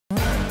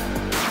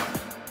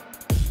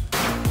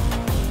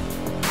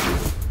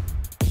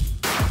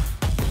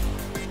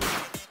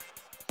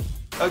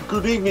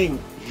Good evening,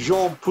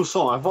 Jean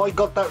Pousson. Have I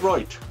got that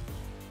right?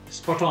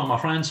 Spot on, my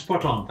friend.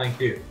 Spot on. Thank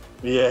you.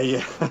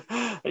 Yeah.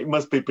 It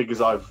must be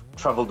because I've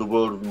travelled the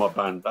world with my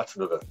band. That's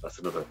another.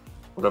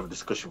 We'll have a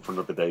discussion for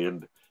another day.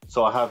 And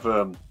so I have,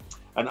 and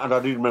I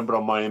do remember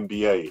on my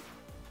MBA,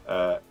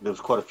 there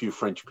was quite a few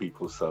French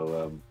people.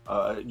 So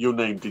your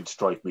name did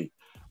strike me.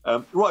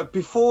 Right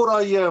before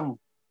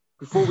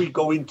we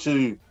go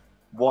into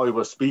why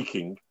we're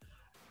speaking,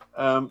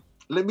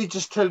 let me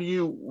just tell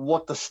you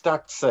what the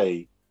stats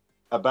say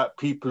about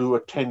people who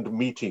attend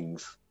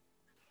meetings.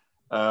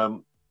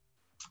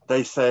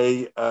 They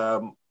say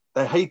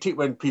they hate it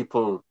when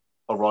people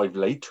arrive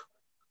late,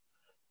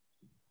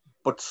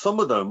 but some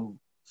of them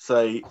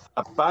say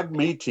a bad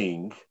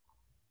meeting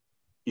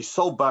is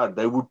so bad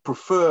they would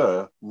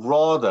prefer,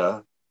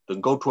 rather than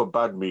go to a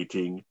bad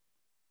meeting,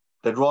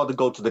 they'd rather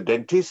go to the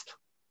dentist,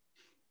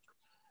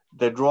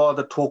 they'd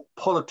rather talk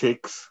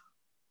politics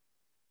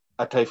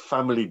at a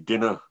family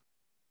dinner.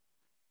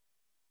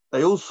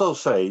 They also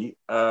say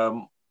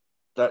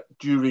that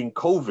during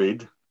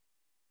COVID,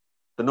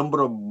 the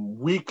number of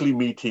weekly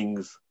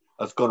meetings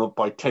has gone up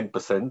by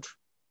 10%,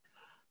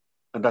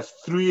 and that's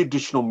 3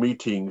 additional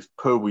meetings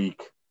per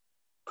week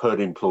per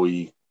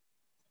employee.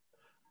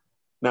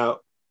 Now,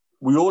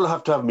 we all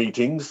have to have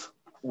meetings,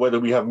 whether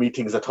we have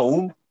meetings at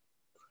home,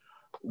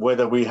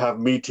 whether we have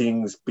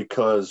meetings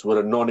because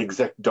we're a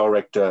non-exec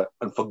director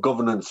and for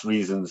governance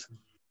reasons,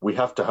 we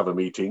have to have a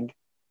meeting.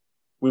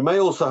 We may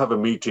also have a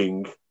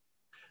meeting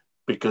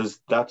because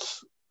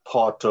that's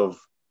part of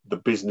the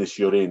business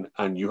you're in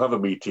and you have a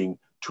meeting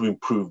to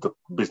improve the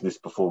business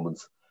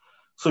performance.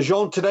 So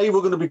Jean, today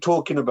we're going to be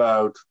talking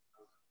about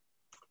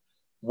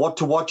what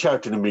to watch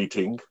out in a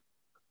meeting,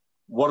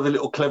 what are the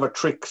little clever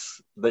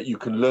tricks that you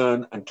can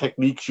learn and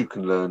techniques you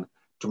can learn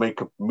to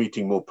make a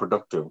meeting more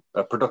productive.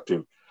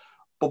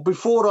 But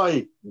before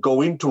I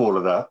go into all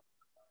of that,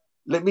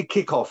 let me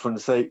kick off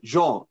and say,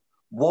 Jean,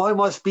 why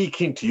am I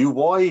speaking to you?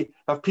 Why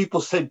have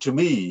people said to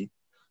me,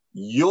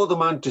 you're the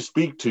man to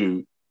speak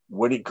to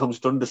when it comes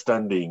to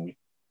understanding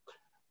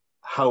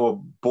how a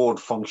board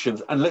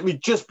functions? And let me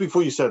just,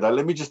 before you said that,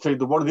 let me just tell you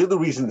that one of the other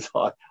reasons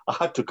I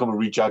had to come and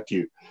reach out to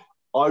you.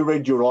 I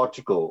read your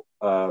article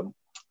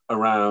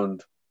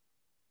around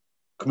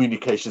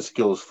communication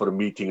skills for a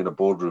meeting in a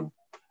boardroom,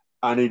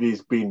 and it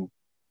has been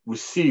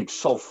received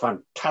so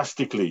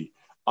fantastically.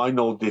 I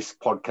know this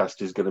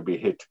podcast is going to be a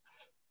hit,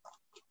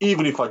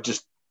 even if I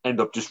just end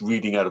up just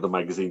reading out of the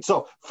magazine.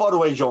 So, far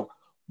away, Jean,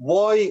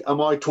 why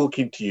am I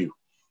talking to you?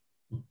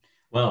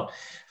 Well,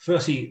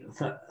 firstly,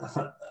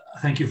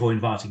 thank you for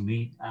inviting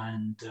me.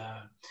 And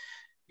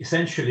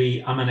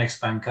essentially, I'm an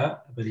ex-banker,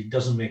 but it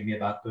doesn't make me a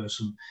bad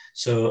person.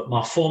 So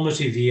my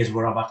formative years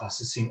were about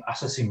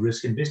assessing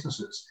risk in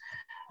businesses.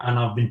 And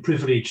I've been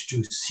privileged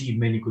to see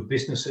many good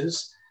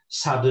businesses,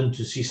 saddened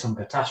to see some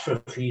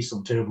catastrophes,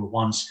 some terrible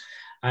ones.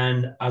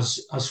 And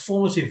as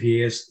formative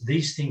years,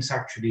 these things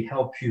actually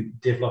help you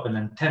develop an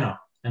antenna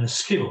and a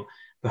skill,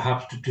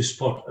 perhaps to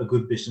spot a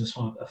good business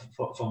from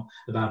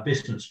a bad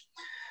business.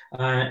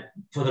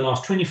 For the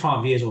last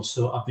 25 years or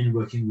so, I've been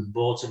working with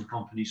boards and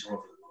companies all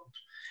over the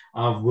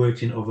world. I've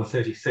worked in over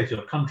 30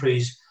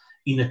 countries.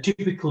 In a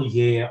typical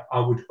year, I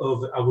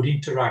would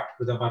interact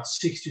with about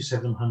 600 to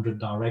 700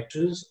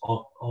 directors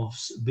of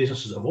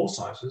businesses of all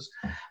sizes,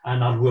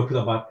 and I'd work with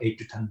about 8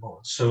 to 10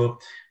 boards. So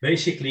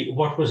basically,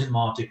 what was in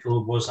my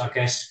article was, I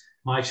guess,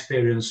 my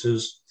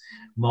experiences,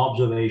 my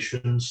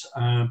observations.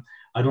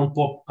 I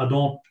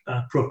don't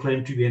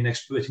proclaim to be an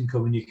expert in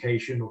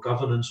communication or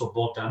governance or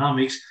board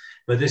dynamics,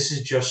 but this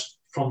is just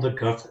from the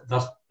gut.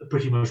 That's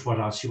pretty much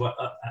what I see, what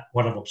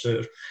I've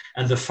observed.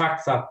 And the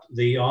fact that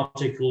the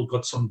article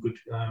got some good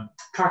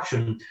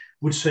traction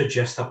would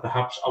suggest that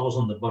perhaps I was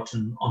on the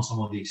button on some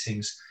of these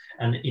things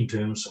and in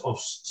terms of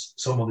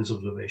some of these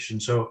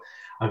observations. So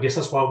I guess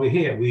that's why we're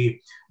here.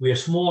 We're a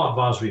small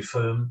advisory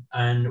firm,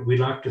 and we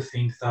like to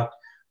think that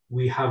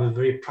we have a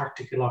very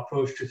practical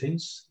approach to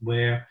things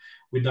where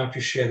we'd like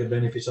to share the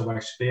benefits of our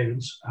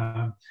experience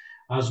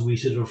as we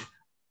sort of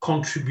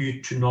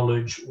contribute to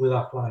knowledge with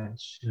our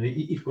clients.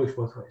 It works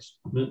both ways.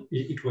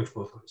 It works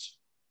both ways.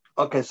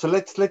 Okay, so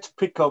let's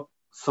pick up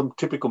some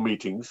typical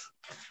meetings.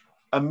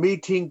 A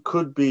meeting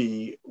could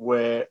be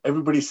where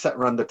everybody sat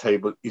around the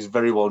table is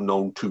very well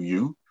known to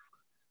you,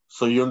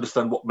 so you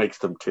understand what makes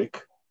them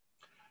tick.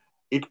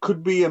 It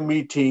could be a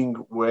meeting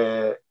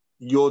where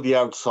you're the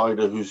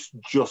outsider who's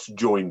just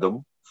joined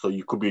them, so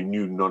you could be a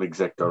new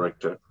non-exec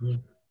director.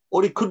 Mm-hmm.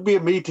 Or it could be a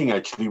meeting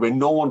actually where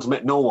no one's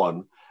met no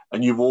one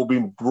and you've all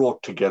been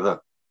brought together.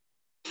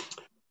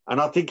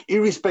 And I think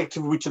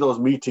irrespective of which of those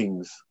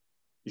meetings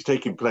is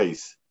taking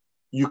place,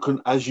 you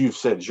can, as you've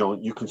said,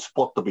 Jean, you can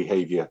spot the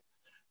behavior.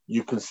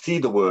 You can see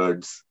the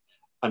words,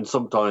 and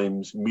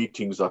sometimes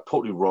meetings are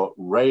totally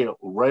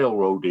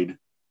railroaded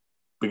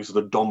because of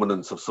the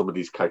dominance of some of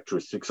these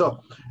characteristics.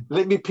 So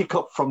let me pick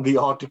up from the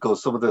article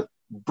some of the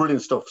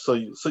brilliant stuff. So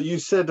you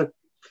said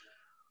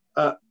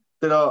there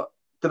are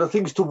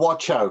things to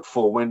watch out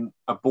for when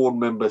a board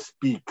member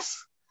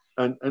speaks.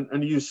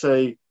 And you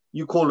say,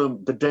 you call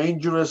them the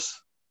dangerous,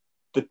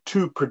 the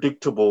too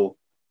predictable,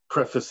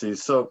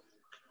 prefaces. So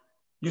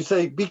you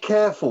say, be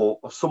careful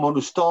of someone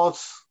who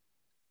starts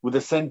with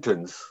a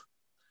sentence,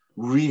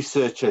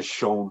 research has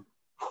shown.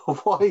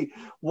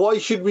 Why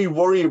should we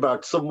worry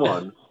about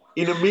someone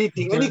in a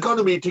meeting, any kind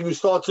of meeting, who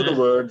starts with the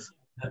words,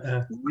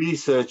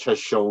 research has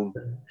shown?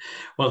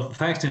 Well,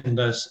 thanks,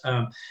 Ninder.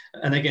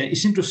 And again,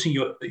 it's interesting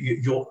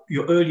your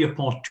earlier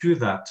point to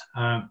that,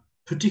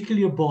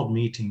 particularly a board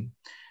meeting.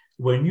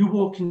 When you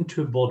walk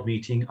into a board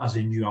meeting as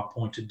a new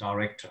appointed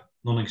director,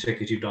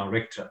 non-executive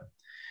director,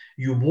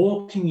 you're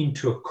walking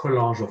into a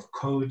collage of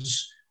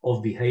codes,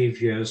 of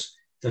behaviors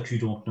that you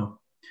don't know.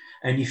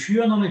 And if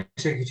you're a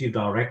non-executive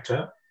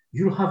director,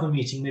 you'll have a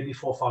meeting maybe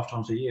 4 or 5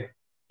 times a year,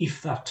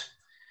 if that.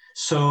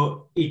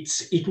 So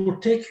it will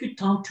take you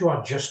time to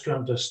adjust, to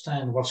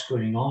understand what's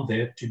going on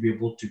there, to be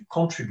able to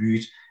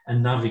contribute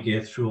and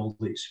navigate through all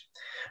this.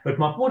 But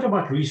my point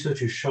about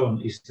research is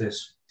shown is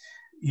this.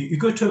 You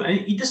go to, and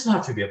it doesn't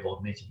have to be a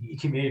board meeting,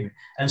 it can be anything.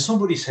 And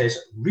somebody says,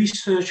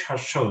 research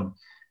has shown,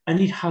 and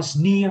it has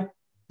near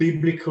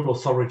biblical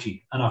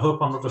authority. And I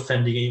hope I'm not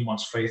offending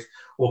anyone's faith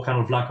or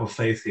kind of lack of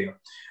faith here.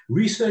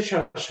 Research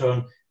has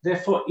shown,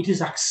 therefore it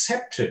is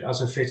accepted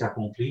as a fait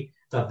accompli,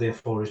 that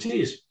therefore it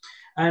is.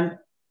 And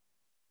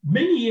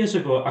many years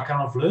ago, I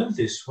kind of learned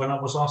this when I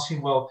was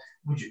asking, well,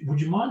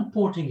 would you mind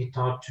pointing it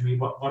out to me?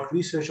 What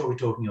research are we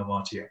talking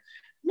about here?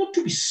 Not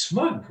to be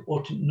smug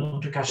or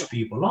not to catch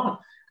people out.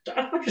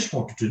 I just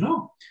wanted to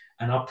know.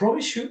 And I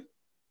promise you,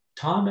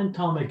 time and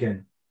time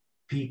again,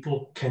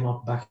 people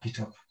cannot back it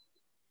up.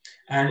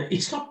 And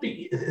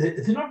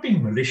they're not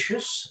being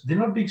malicious, they're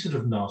not being sort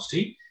of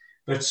nasty,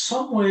 but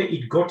somewhere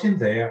it got in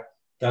there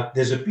that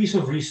there's a piece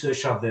of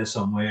research out there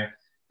somewhere,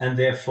 and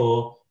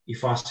therefore,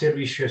 if I say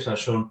research has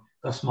shown,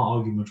 that's my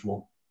argument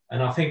wrong.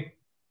 And I think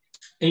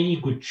any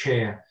good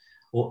chair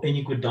or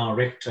any good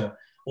director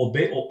or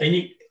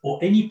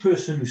any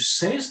person who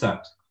says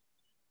that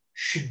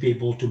should be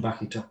able to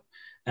back it up.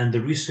 And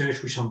the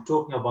research which I'm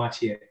talking about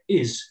here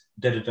is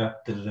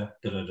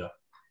da-da-da.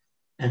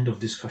 End of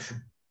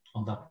discussion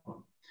on that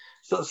one.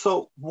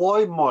 So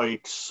why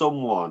might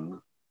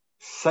someone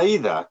say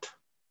that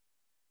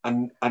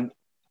and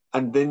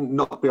then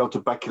not be able to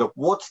back it up?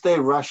 What's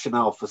their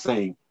rationale for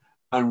saying,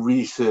 and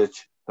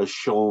research has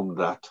shown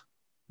that?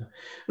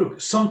 Look,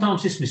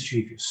 sometimes it's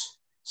mischievous.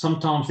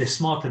 Sometimes they're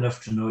smart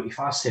enough to know, if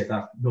I say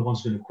that, no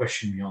one's going to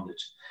question me on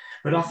it.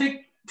 But I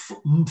think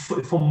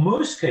for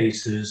most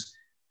cases,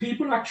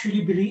 people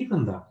actually believe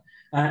in that.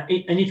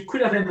 And it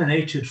could have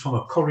emanated from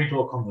a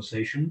corridor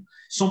conversation.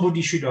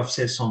 Somebody should have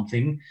said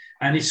something,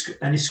 and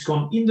it's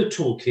gone in the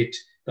toolkit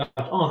that,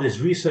 oh,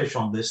 there's research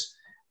on this,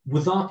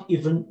 without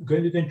even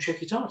going to go and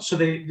check it out. So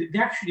they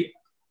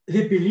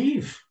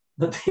believe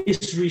that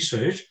there's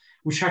research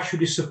which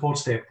actually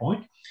supports their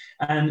point,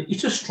 and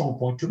it's a strong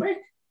point to make.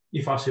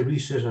 If I say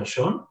research has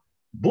shown,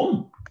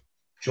 boom,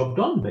 job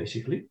done,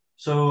 basically.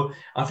 So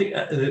I think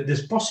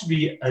there's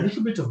possibly a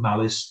little bit of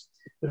malice,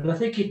 but I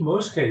think in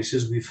most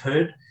cases we've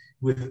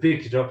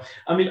picked it up.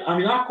 I mean,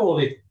 I call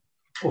it,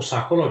 or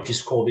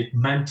psychologists call it,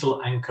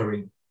 mental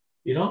anchoring.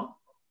 You know,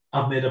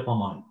 I've made up my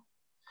mind.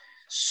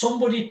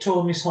 Somebody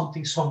told me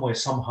something somewhere,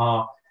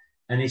 somehow,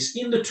 and it's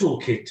in the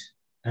toolkit,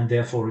 and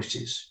therefore it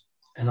is.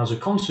 And as a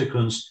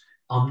consequence,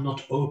 I'm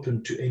not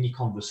open to any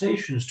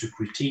conversations, to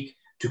critique,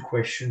 to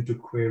question, to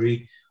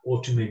query,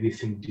 or to maybe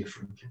think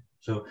differently.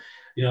 So,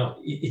 you know,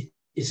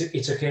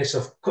 it's a case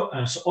of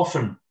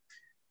often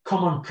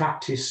common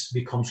practice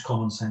becomes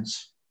common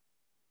sense.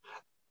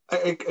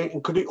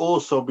 Could it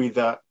also be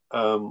that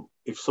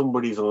if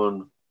somebody's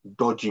on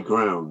dodgy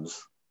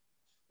grounds,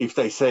 if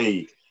they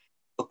say,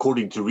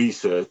 according to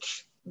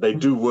research, they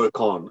do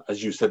work on,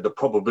 as you said, the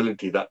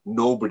probability that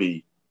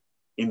nobody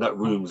in that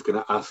room is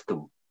going to ask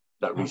them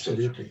that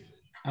research?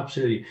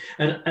 Absolutely.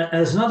 And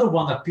there's another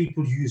one that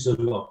people use a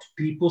lot.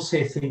 People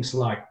say things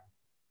like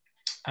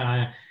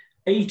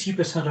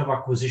 80% of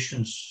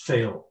acquisitions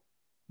fail.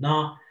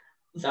 Now,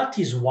 that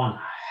is one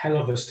hell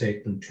of a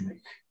statement to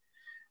make.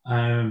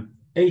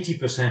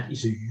 80%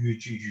 is a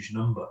huge, huge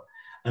number.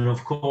 And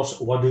of course,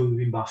 what do we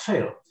mean by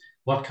fail?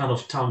 What kind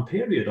of time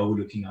period are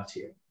we looking at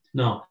here?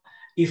 Now,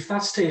 if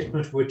that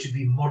statement were to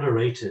be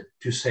moderated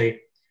to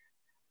say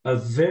a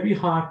very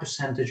high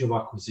percentage of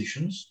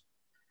acquisitions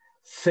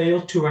fail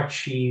to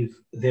achieve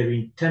their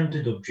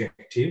intended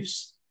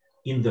objectives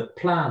in the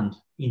planned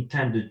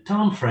intended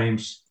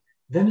timeframes,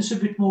 then it's a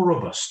bit more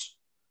robust.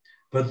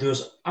 But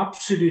those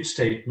absolute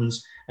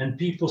statements, and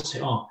people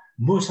say, oh,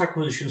 most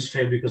acquisitions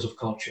fail because of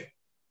culture.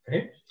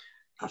 Okay,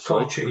 that's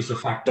culture right. is a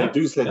factor. They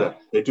do say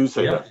that. They do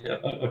say that. Yeah.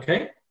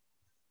 Okay,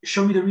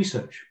 show me the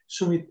research.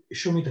 Show me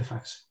the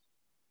facts.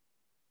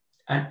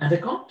 And they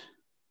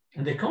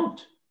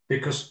can't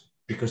because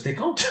they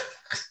can't.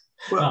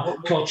 Well,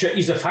 culture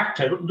is a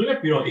factor. Don't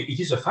get me wrong, it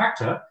is a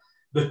factor,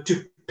 but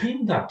to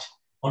pin that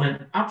on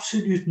an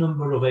absolute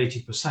number of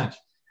 80%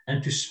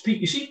 and to speak,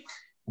 you see,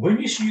 when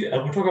you see,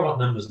 and we'll talk about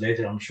numbers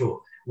later, I'm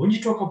sure, when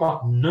you talk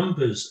about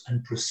numbers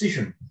and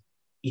precision,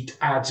 it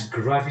adds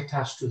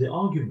gravitas to the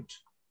argument.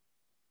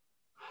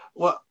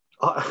 Well,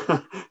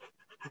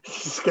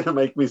 it's going to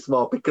make me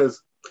smile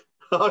because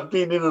I've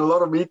been in a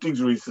lot of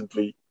meetings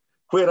recently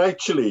where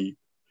actually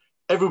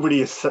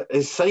everybody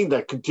is saying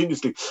that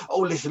continuously.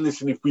 Oh,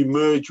 listen, if we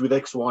merge with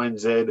X, Y, and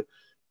Z,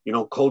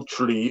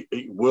 culturally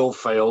it will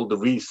fail. The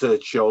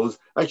research shows.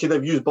 Actually,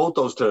 they've used both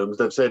those terms.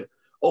 They've said,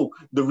 oh,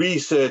 the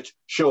research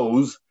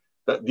shows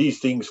that these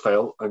things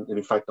fail. And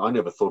in fact, I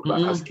never thought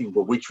about asking,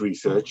 but which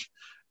research?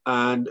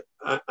 And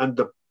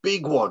the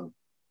big one,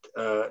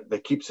 they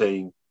keep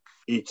saying,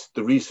 it's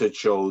the research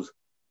shows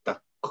that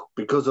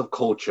because of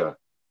culture,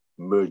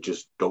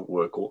 mergers don't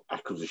work or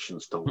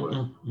acquisitions don't work.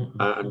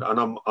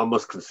 And I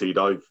must concede,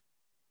 I've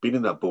been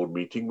in that board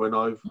meeting when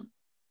I've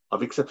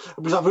accepted,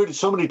 because I've heard it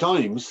so many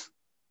times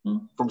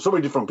from so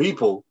many different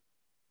people.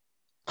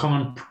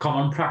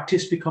 Common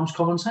practice becomes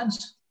common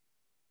sense.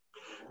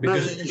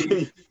 Because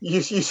now,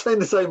 you say in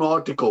the same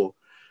article,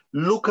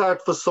 look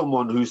out for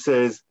someone who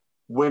says,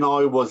 when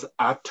I was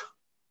at.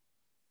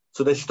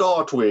 So they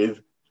start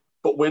with,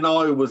 but when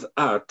I was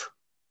at.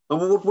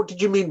 And what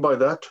did you mean by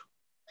that?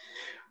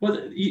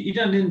 Well, you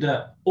know,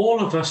 Ninder, all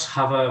of us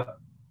have a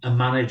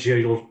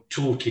managerial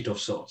toolkit of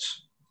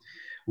sorts.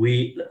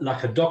 We,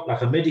 like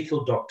a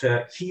medical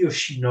doctor, he or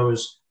she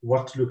knows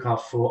what to look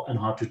out for and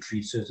how to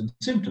treat certain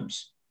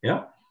symptoms.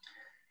 Yeah.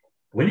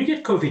 When you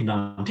get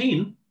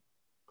COVID-19,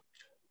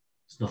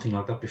 it's nothing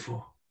like that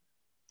before.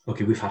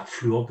 Okay, we've had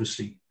flu,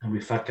 obviously, and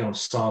we've had kind of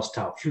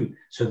SARS-type flu.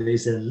 So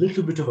there's a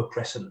little bit of a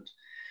precedent.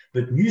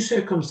 But new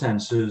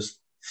circumstances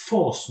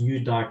force new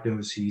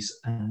diagnoses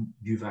and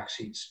new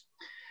vaccines.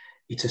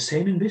 It's the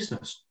same in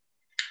business.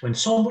 When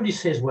somebody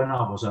says, when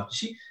I was up, you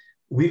see,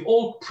 we're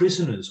all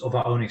prisoners of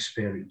our own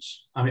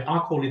experience. I mean, I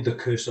call it the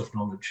curse of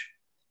knowledge,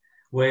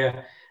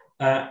 where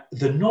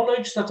the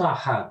knowledge that I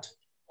had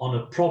on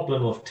a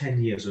problem of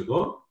 10 years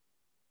ago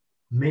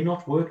may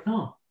not work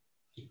now.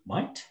 It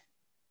might.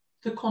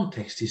 The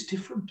context is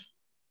different.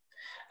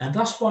 And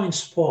that's why in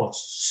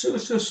sports,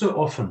 so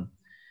often,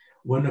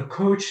 when a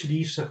coach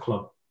leaves a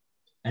club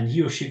and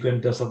he or she goes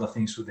and does other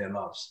things with their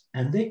lives,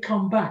 and they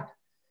come back,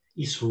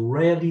 it's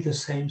rarely the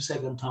same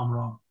second time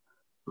around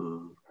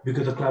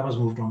because the club has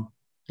moved on.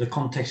 The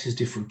context is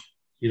different,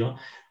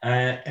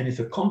 and if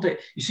the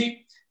context, you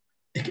see,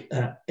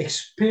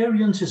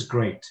 experience is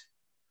great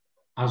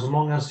as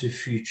long as the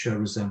future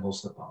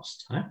resembles the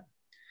past.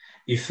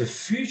 If the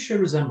future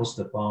resembles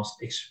the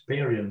past,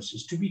 experience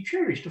is to be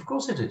cherished. Of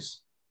course it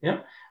is.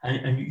 Yeah,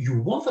 and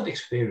you want that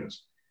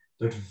experience,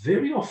 but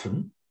very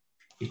often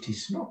it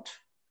is not.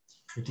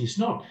 It is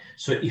not.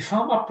 So if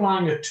I'm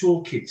applying a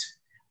toolkit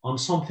on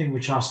something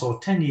which I saw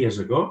 10 years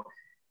ago,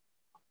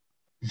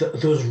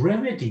 those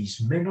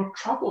remedies may not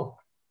travel.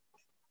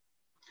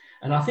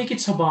 And I think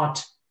it's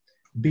about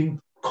being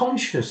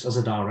conscious as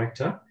a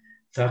director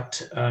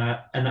that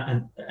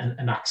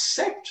and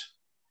accept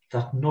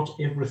that not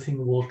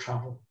everything will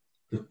travel.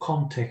 The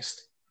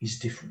context is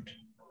different.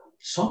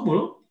 Some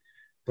will,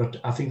 but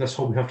I think that's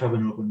why we have to have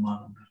an open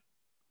mind on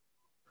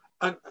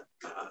that. And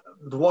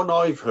the one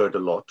I've heard a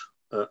lot,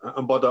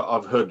 and by that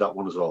I've heard that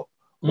one as well.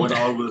 When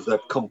I was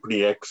at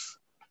company X,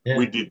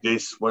 we did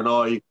this. When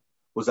I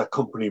was at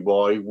company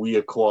Y, we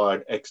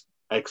acquired X,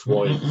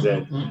 Y, and Z.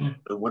 And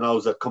when I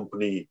was at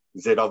company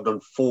Z, I've done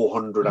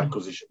 400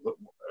 acquisitions.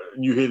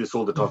 And you hear this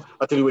all the time.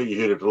 I tell you where you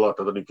hear it a lot.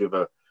 I don't know if you've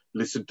ever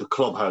listened to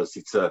Clubhouse.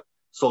 It's a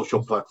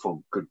social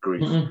platform. Good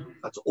grief.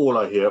 That's all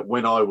I hear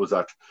when I was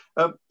at.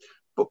 But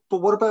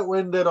what about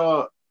when there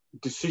are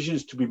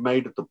decisions to be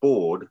made at the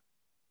board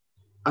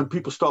and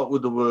people start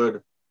with the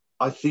word,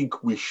 I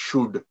think we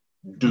should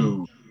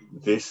do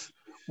this.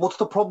 What's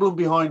the problem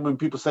behind when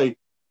people say,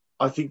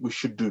 I think we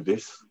should do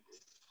this?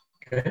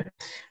 Okay.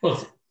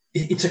 Well,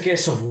 it's a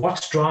case of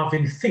what's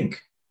driving think.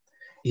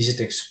 Is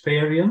it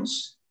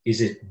experience?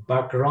 Is it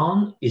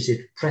background? Is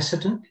it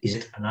precedent? Is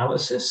it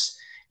analysis?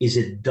 Is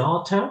it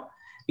data?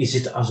 Is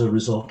it as a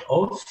result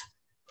of?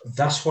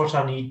 That's what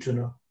I need to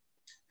know.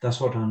 That's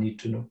what I need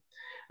to know.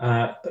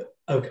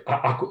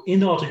 In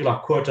the article, I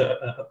quote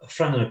a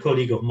friend and a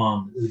colleague of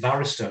mine, a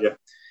barrister,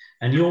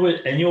 and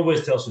he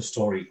always tells a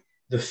story.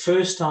 The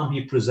first time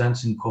he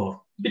presents in court,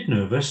 a bit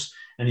nervous,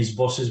 and his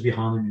boss is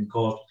behind him in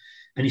court,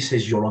 and he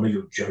says, Your Honor,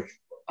 you're judge.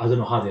 I don't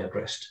know how they're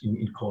addressed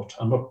in court.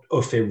 I'm not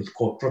au fait with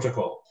court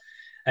protocol.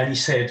 And he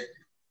said,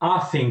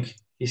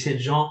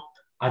 Jean,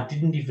 I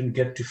didn't even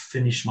get to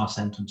finish my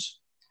sentence.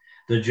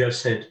 The judge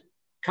said,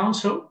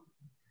 Counsel,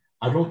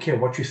 I don't care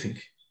what you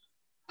think.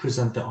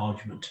 Present the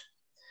argument.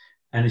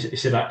 And he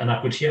said, and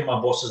I could hear my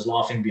bosses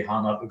laughing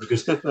behind that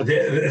because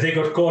they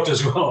got caught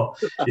as well.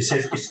 He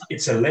said,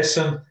 it's a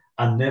lesson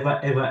I never,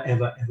 ever,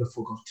 ever, ever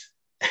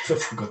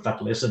forgot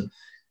that lesson.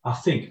 I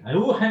think,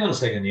 and hang on a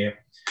second here.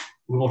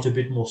 We want a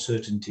bit more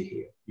certainty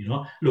here.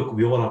 Look,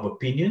 we all have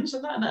opinions,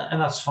 and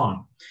that's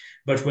fine.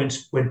 But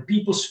when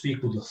people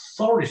speak with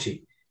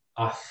authority,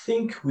 I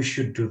think we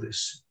should do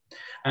this.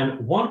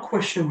 And one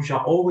question which I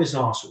always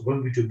ask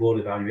when we do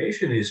board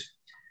evaluation is,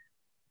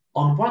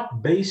 on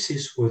what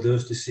basis were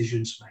those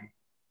decisions made?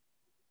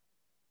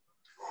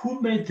 Who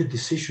made the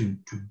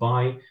decision to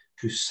buy,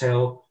 to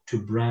sell, to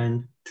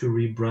brand, to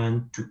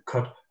rebrand, to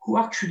cut? Who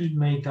actually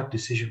made that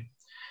decision?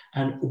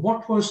 And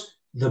what was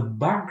the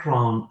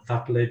background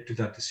that led to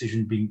that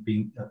decision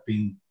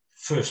being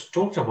first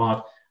talked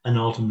about and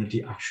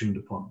ultimately actioned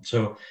upon.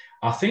 So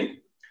I think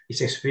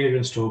it's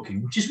experience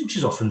talking, which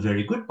is often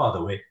very good, by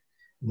the way.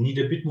 We need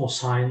a bit more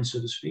science, so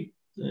to speak,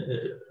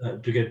 to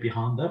get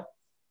behind that.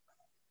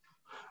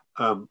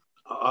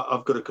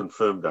 I've got to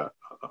confirm that.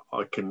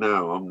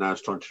 I'm now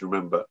starting to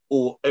remember,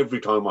 or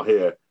every time I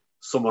hear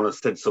someone has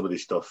said some of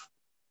this stuff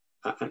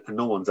and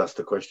no one's asked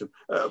a question.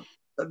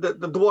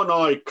 The one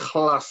I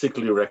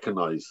classically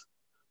recognise,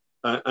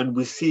 and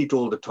we see it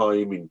all the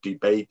time in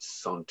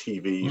debates on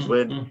TVs,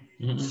 when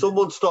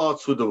someone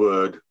starts with the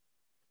word,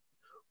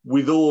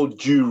 with all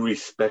due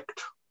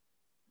respect,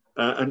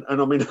 and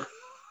I mean,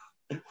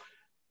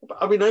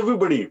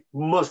 everybody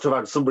must have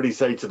had somebody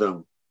say to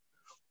them,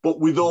 but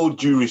with all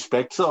due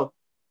respect, so,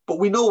 but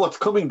we know what's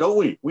coming, don't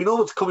we? We know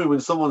what's coming when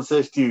someone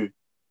says to you,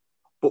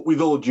 but with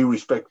all due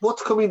respect.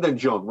 What's coming then,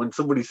 John, when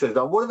somebody says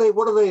that? What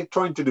are they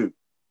trying to do?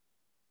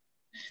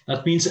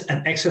 That means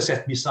an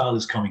Exocet missile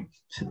is coming.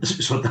 This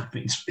is what that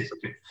means,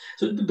 basically.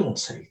 So don't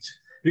say it.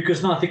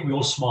 Because now I think we're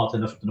all smart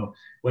enough to know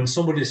when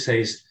somebody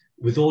says,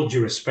 with all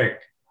due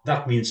respect,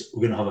 that means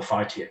we're going to have a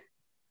fight here.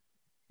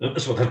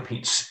 That's what that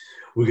means.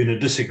 We're going to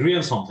disagree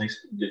on something.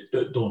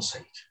 Don't say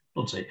it.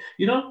 Don't say it.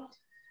 You know,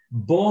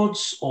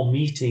 boards or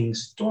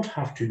meetings don't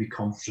have to be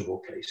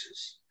comfortable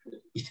places.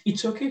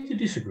 It's okay to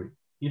disagree,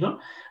 you know?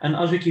 And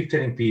as we keep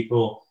telling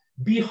people,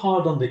 be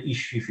hard on the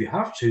issue if you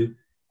have to,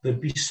 but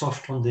be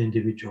soft on the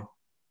individual.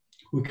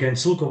 We can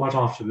still go out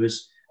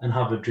afterwards and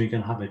have a drink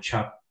and have a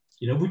chat.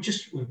 You know, we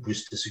just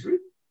disagree.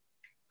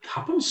 It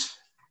happens.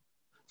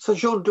 So,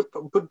 Jean,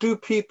 but do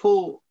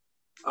people,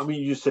 I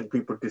mean, you said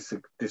people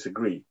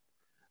disagree,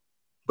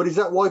 but is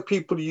that why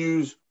people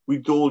use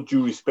with all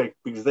due respect?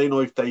 Because they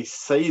know if they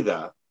say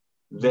that,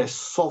 they're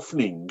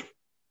softening,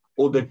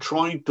 or they're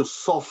trying to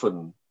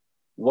soften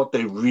what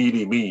they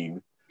really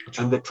mean.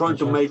 And they're trying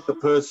to make the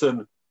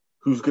person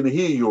who's going to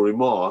hear your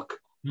remark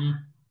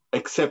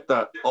accept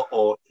that,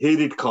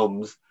 here it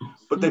comes,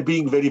 but they're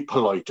being very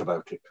polite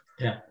about it.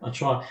 Yeah,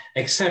 that's right.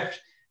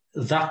 Except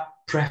that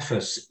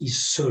preface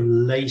is so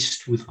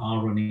laced with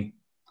irony,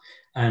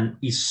 and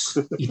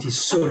it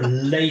is so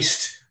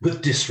laced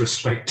with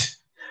disrespect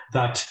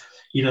that,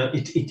 you know,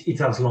 it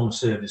has long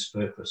served its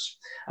purpose.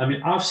 I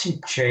mean, I've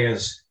seen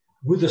chairs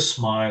with a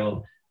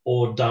smile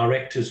or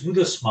directors with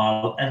a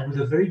smile and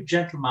with a very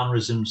gentle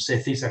mannerism say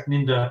things like,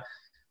 Ninder,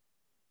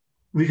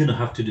 we're going to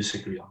have to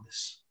disagree on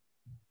this.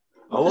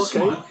 Oh, okay.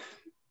 Smile.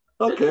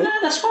 Okay. Yeah,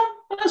 that's fun.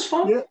 That's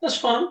fun. Yeah. That's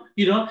fun.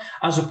 You know,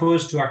 as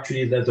opposed to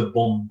actually the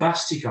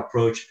bombastic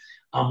approach,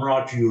 I'm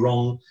right, you're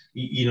wrong.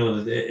 You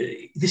know,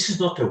 this is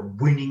not a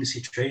winning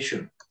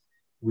situation.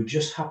 We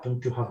just happen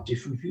to have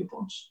different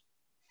viewpoints.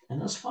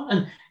 And that's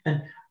fun.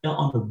 And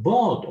on the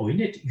board or in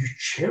it, you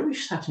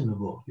cherish that in the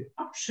board. You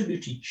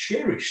absolutely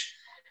cherish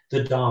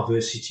the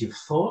diversity of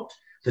thought,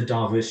 the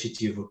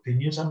diversity of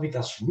opinions. I mean,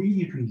 that's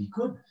really, really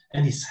good.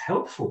 And it's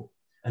helpful.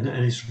 And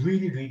it's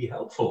really, really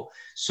helpful.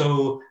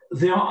 So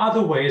there are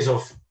other ways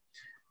of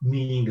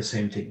meaning the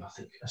same thing, I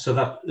think. So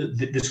that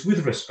this,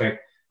 with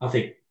respect, I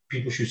think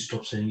people should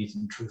stop saying it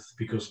in truth,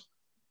 because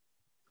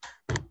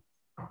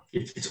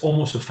it's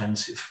almost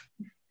offensive.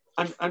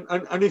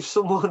 And if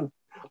someone,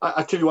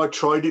 I tell you, I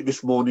tried it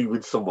this morning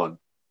with someone,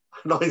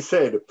 and I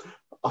said,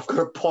 I've got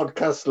a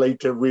podcast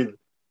later with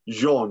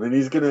Jean, and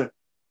he's gonna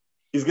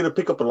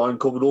pick up a line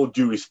called "With all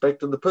due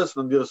respect," and the person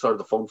on the other side of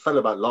the phone fell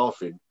about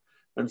laughing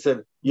and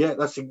said, "Yeah,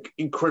 that's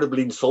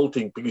incredibly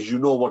insulting because you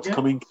know what's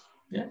coming."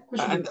 Yeah,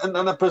 and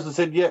that person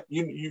said, "Yeah,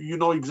 you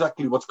know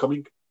exactly what's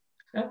coming."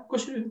 Yeah, of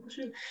course you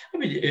do. I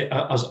mean,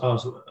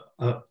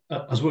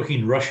 as working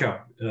in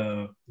Russia,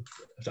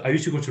 I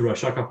used to go to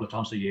Russia a couple of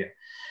times a year,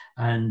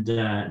 and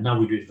now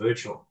we do it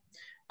virtual.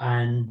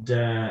 And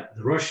the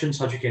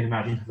Russians, as you can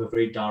imagine, have a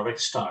very direct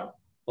style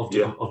of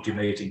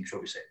debating, shall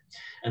we say.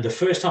 And the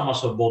first time I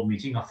saw a board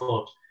meeting, I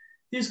thought,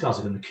 these guys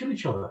are going to kill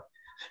each other.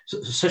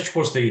 So, such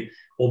was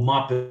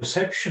my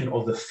perception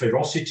of the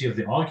ferocity of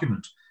the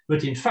argument.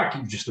 But in fact,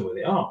 it was just the way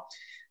they are.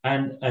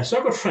 And so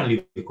I got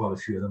friendly with quite a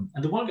few of them.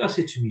 And the one guy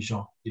said to me,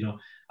 Jean, you know,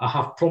 I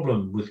have a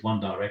problem with one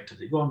director.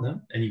 They go on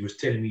them, and he was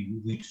telling me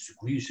we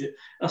disagree.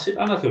 I said,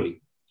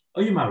 Anatoly,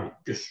 are you married?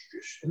 Yes.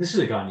 And this is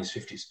a guy in his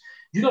 50s.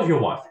 Do you love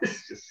your wife?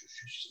 Yes.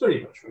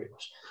 Very much, very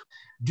much.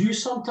 Do you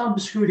sometimes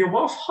disagree with your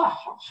wife?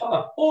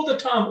 Ha. All the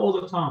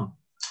time.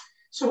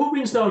 So who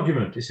wins the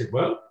argument? He said,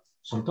 well,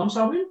 sometimes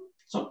I win,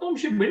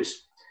 sometimes she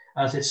wins.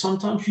 I said,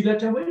 sometimes you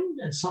let her win,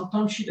 and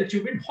sometimes she let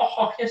you win.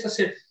 Ha. Yes, I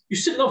said, you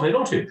still love her,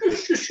 don't you?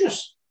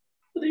 Yes.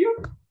 But you,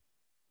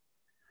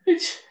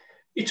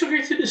 it's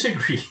okay to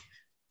disagree.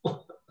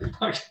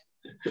 Like,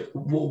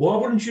 why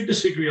wouldn't you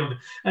disagree on it?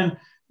 And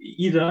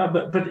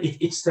but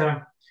it's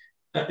the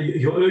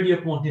your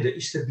earlier point,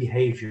 it's the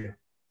behavior,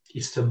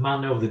 it's the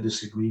manner of the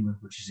disagreement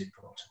which is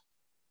important.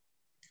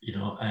 You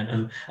know,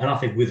 and I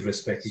think with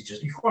respect, it's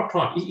just, you're quite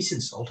right, it's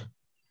insulting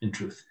in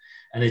truth,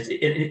 and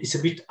it's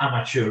a bit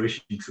amateurish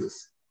in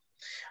truth.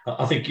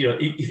 I think, you know,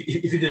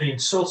 if you're going to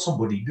insult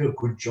somebody, do a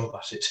good job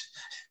at it.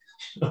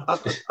 I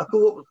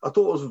thought it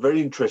was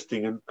very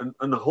interesting,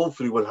 and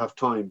hopefully we'll have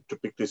time to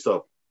pick this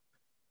up.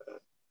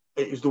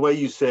 It is the way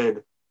you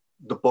said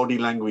the body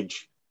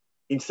language.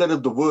 Instead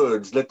of the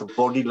words, let the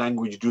body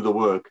language do the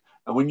work.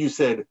 And when you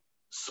said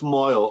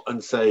smile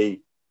and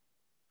say,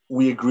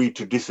 we agree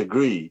to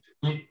disagree,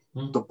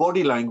 the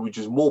body language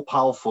is more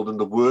powerful than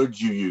the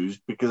words you use,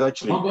 because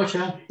actually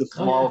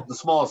the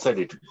smile said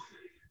it.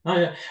 Oh,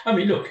 yeah. I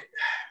mean, look,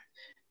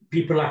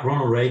 people like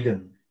Ronald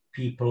Reagan,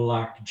 people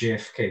like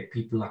JFK,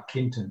 people like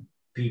Clinton,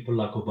 people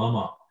like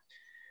Obama,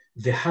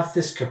 they have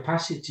this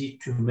capacity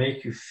to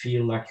make you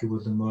feel like you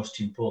were the most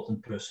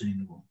important person in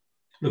the room.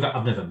 Look,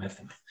 I've never met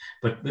them,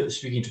 but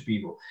speaking to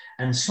people,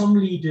 and some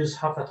leaders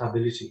have that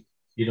ability.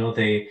 You know,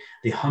 they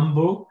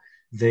humble,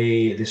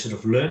 they sort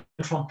of learn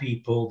from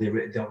people,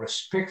 they're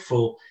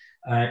respectful.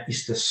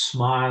 It's the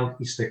smile,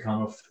 it's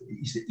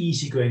the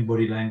easygoing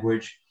body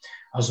language,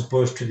 as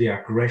opposed to the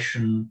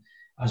aggression,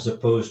 as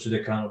opposed to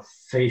the kind of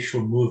facial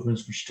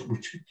movements which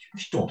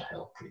don't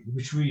help, really,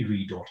 which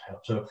really don't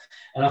help. So,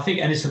 and I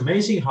think, and it's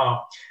amazing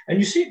how, and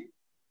you see,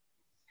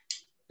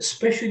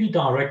 especially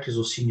directors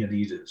or senior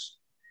leaders,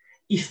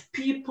 if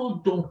people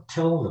don't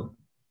tell them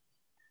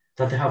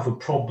that they have a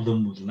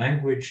problem with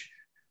language,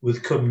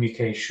 with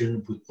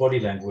communication, with body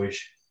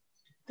language,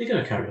 they're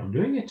going to carry on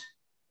doing it.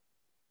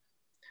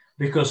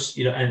 Because,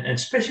 you know, and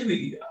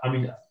especially, I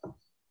mean,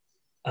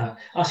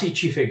 I see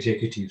chief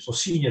executives or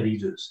senior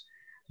leaders,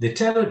 they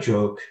tell a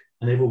joke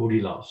and everybody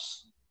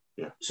laughs.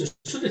 Yeah.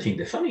 So they think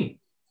they're funny,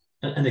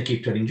 and they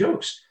keep telling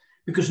jokes,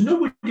 because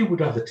nobody would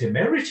have the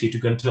temerity to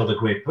go and tell the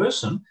great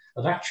person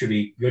that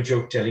actually your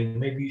joke telling,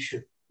 maybe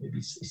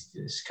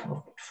it's kind of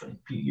not funny.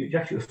 You're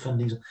actually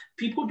offending.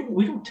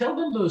 We don't tell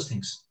them those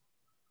things.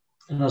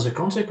 And as a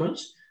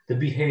consequence, the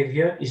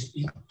behavior it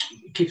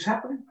keeps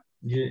happening.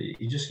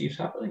 It just keeps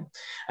happening.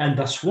 And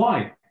that's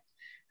why,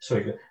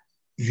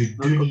 you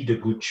do need a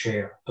good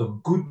chair. A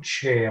good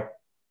chair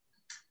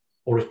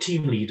or a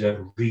team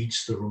leader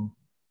reads the room.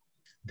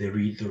 They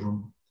read the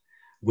room,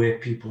 where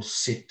people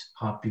sit,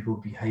 how people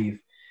behave.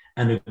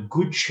 And a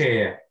good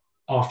chair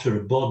after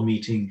a board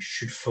meeting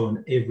should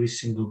phone every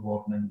single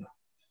board member.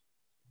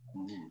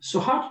 So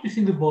how did you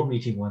think the board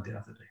meeting went the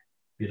other day?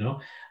 You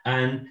know,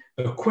 and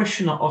a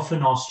question I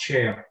often ask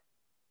chair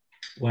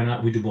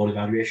when we do board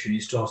evaluation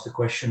is to ask the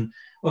question,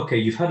 okay,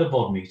 you've had a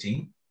board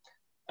meeting,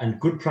 and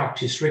good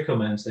practice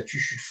recommends that you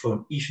should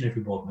phone each and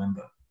every board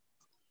member.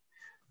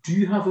 Do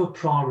you have a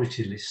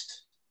priority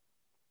list?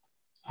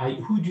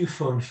 Who do you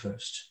phone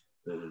first?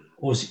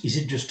 Or is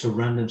it just a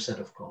random set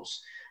of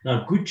calls?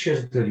 Now, good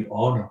chairs tell you,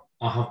 oh no,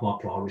 I have my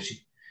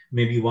priority.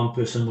 Maybe one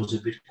person was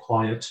a bit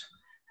quiet.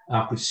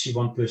 I could see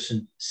one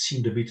person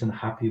seemed a bit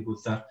unhappy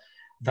with that.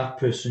 That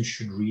person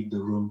should read the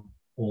room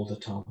all the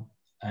time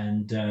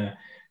and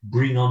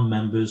bring on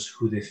members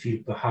who they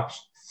feel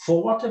perhaps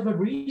for whatever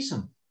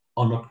reason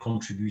are not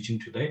contributing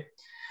today,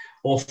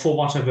 or for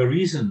whatever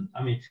reason.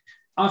 I mean,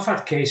 I've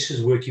had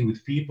cases working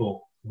with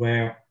people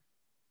where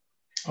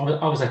I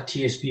was at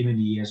TSB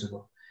many years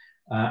ago,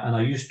 and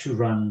I used to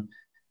run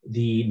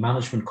the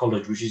management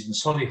college, which is in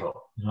Solihull.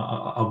 You know,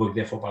 I worked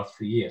there for about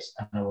 3 years,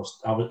 and I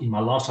was in my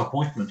last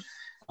appointment,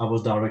 I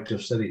was director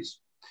of studies.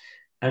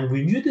 And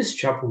we knew this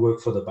chap who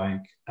worked for the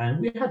bank,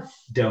 and we had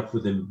dealt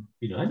with him,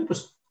 you know, and he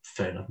was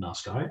fair enough,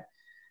 nice guy.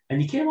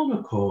 And he came on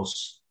a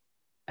course,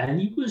 and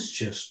he was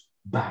just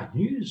bad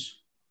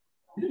news.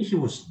 You know, he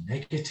was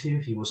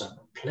negative, he was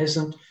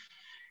unpleasant,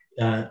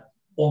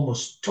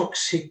 almost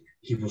toxic.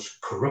 He was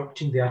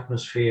corrupting the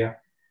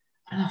atmosphere.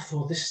 And I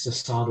thought, this is a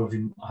side of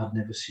him I had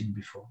never seen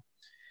before.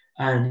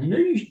 And, you know,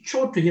 you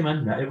showed to him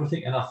and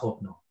everything, and I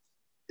thought, no,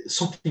 there's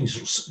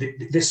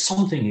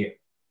something here.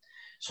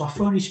 So I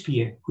phoned his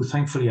PA, who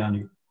thankfully I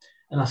knew.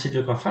 And I said,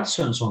 look, I've had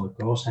so-and-so on the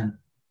course. And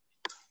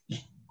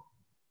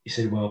he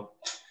said, well,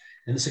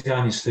 and this is a guy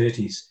in his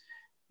 30s.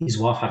 His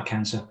wife had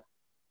cancer.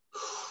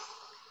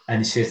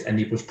 And he says,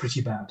 and it was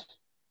pretty bad.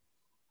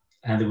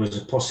 And there was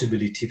a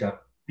possibility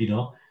that, you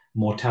know,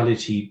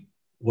 mortality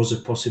was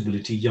a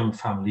possibility. Young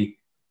family,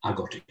 I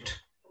got it.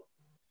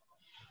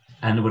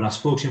 And when I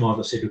spoke to him,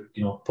 I said, look,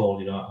 you know,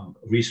 Paul, you know, I'm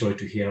really sorry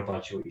to hear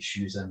about your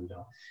issues. And, you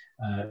know,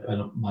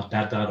 and my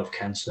dad died of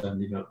cancer,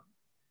 and, you know,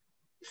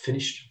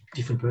 finished,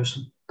 different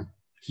person.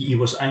 He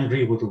was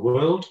angry with the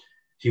world.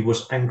 He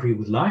was angry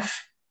with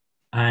life.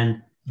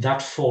 And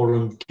that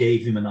forum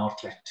gave him an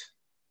outlet.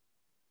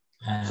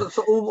 So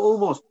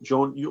almost,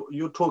 John,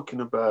 you're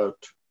talking about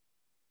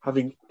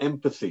having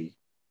empathy,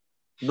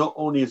 not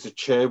only as a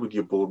chair with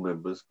your board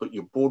members, but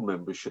your board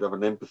members should have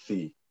an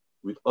empathy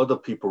with other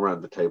people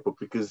around the table,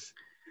 because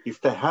if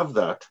they have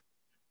that,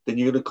 then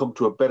you're going to come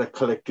to a better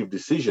collective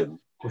decision.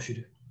 Of course you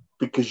do.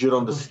 Because you're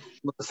on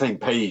not the same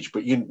page,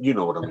 but you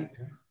know what I mean.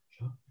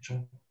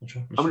 Sure.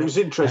 I mean, it was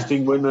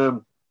interesting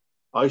when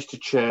I used to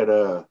chair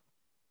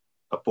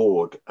a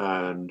board,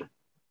 and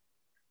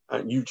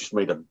you just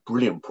made a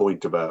brilliant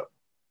point about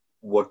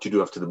what to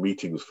do after the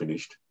meeting was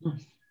finished.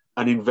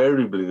 And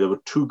invariably, there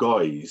were two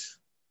guys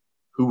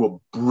who were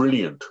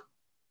brilliant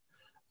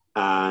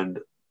and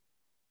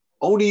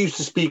only used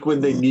to speak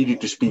when they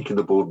needed to speak in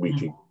the board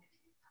meeting.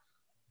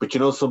 But you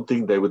know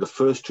something? They were the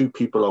first two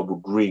people I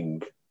would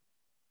ring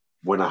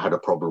when I had a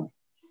problem.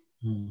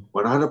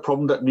 When I had a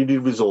problem that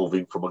needed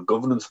resolving from a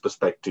governance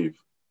perspective,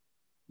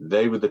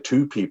 they were the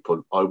two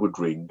people I would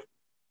ring.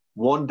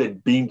 One,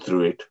 they'd been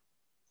through it.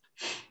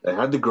 They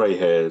had the grey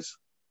hairs,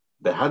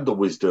 they had the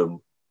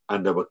wisdom,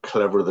 and they were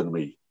cleverer than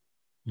me.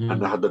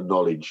 And they had the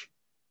knowledge.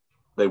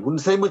 They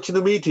wouldn't say much in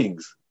the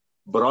meetings,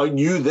 but I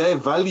knew their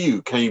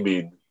value came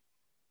in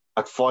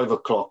at 5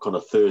 o'clock on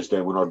a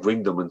Thursday when I'd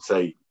ring them and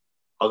say,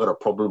 I got a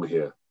problem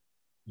here.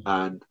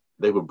 And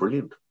they were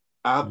brilliant.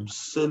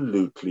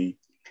 Absolutely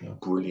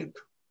brilliant.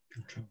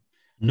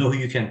 Know who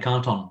you can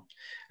count on.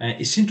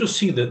 It's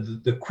interesting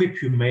that the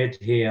quip you made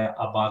here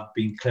about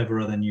being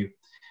cleverer than you.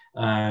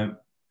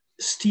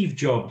 Steve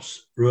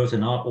Jobs wrote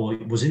or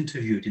was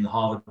interviewed in the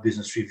Harvard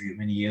Business Review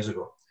many years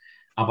ago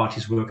about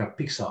his work at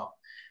Pixar.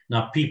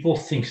 Now, people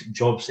think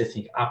Jobs, they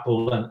think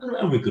Apple,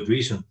 and with good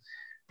reason.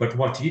 But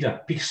what he did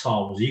at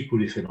Pixar was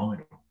equally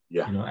phenomenal.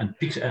 Yeah. You know, and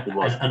Pixar,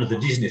 and the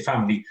Disney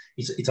family,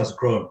 it has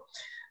grown.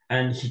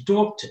 And he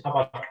talked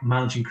about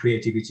managing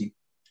creativity.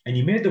 And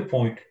he made the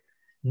point,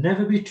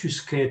 never be too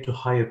scared to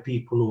hire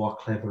people who are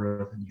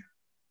cleverer than you.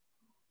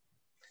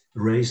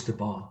 Raise the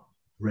bar,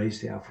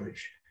 raise the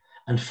average.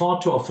 And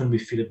far too often we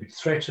feel a bit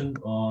threatened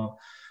or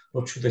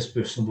not sure this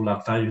person will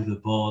add value to the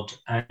board.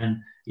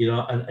 And, you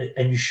know,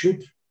 and you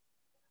should,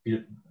 you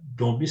know,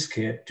 don't be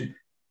scared to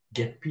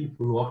get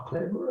people who are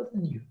cleverer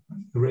than you.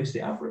 Raise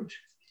the average.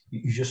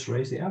 You just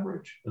raise the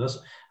average.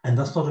 And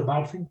that's not a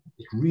bad thing.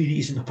 It really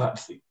isn't a bad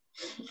thing.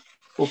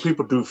 Well,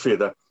 people do fear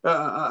that.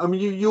 I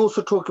mean, you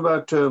also talk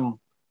about a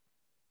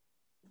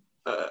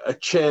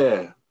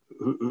chair,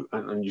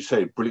 and you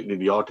say brilliantly in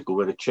the article,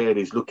 where the chair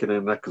is looking at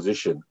an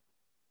acquisition,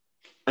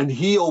 and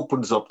he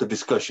opens up the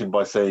discussion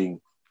by saying,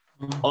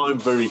 I'm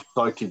very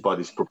excited by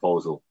this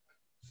proposal.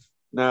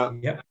 Now,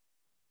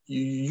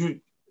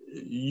 you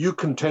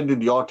contend in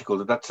the article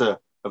that that's a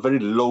very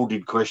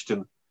loaded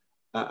question,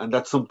 and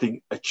that's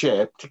something a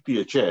chair,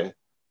 particularly a chair,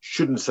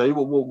 shouldn't say.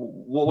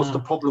 What was the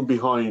problem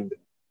behind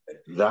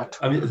that?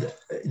 I mean,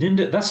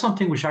 Ninder, that's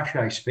something which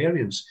actually I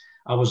experienced.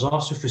 I was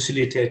asked to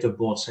facilitate a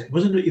board. It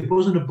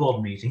wasn't a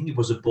board meeting. It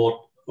was a board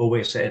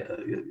always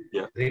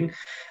thing,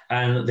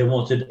 and they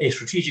wanted a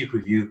strategic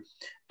review.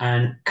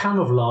 And kind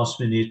of last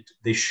minute,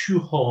 they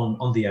shoehorn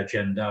on the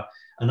agenda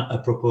a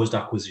proposed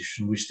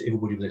acquisition, which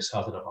everybody was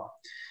excited about.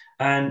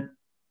 And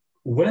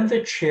when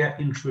the chair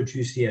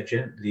introduced the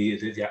agenda,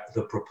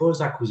 the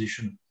proposed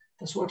acquisition,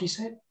 that's what he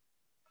said.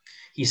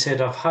 He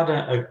said, I've had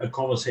a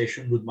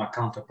conversation with my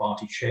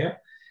counterparty chair.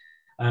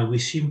 We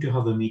seem to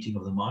have a meeting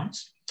of the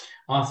minds.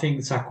 I think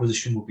this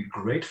acquisition would be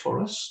great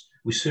for us.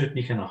 We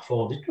certainly can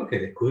afford it. Okay,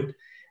 they could.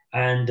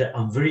 And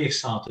I'm very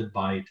excited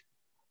by it.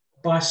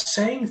 By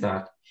saying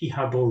that, he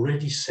had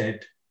already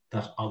said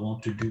that I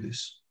want to do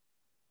this.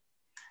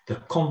 The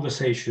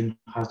conversation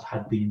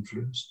had been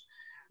influenced.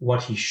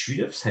 What he should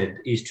have said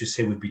is to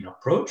say we've been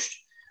approached.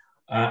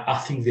 I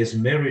think there's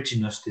merit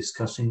in us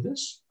discussing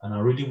this, and I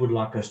really would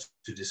like us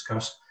to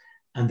discuss,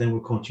 and then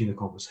we'll continue the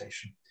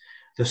conversation.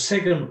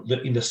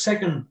 In the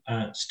second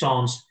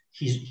stance,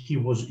 he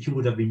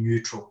would have been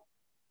neutral.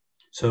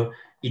 So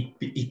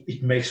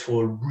it makes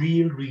for a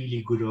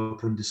really good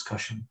open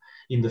discussion.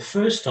 In the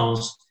first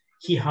stance,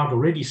 he had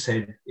already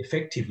said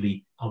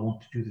effectively, I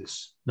want to do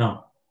this.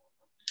 Now,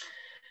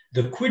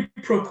 the quid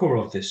pro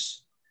quo of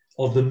this,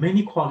 of the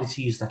many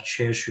qualities that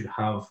chairs should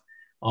have,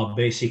 are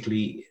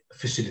basically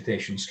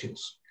facilitation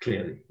skills,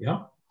 clearly,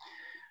 yeah?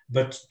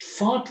 But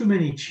far too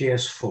many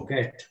chairs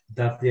forget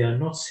that they are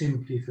not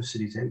simply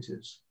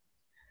facilitators.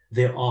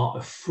 They are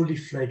a fully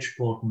fledged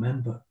board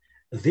member.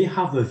 They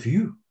have a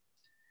view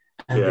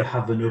and they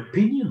have an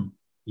opinion,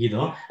 you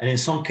know, and in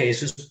some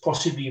cases,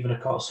 possibly even a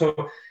call.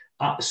 So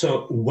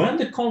when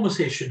the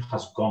conversation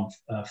has gone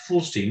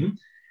full steam,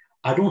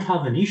 I don't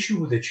have an issue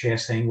with the chair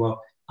saying,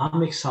 well,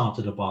 I'm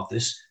excited about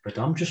this, but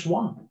I'm just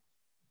one.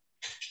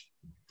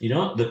 You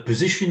know, the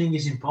positioning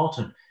is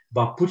important.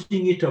 By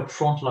putting it up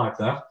front like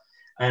that,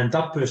 and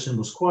that person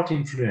was quite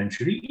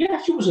influential. He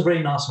actually was a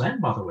very nice man,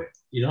 by the way,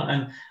 you know,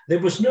 and there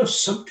was no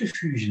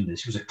subterfuge in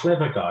this. He was a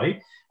clever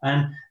guy,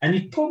 and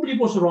it probably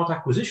was the right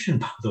acquisition,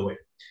 by the way.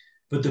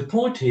 But the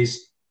point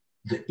is,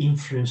 the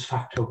influence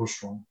factor was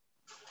strong.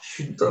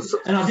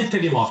 And I did tell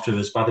him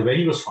afterwards, by the way,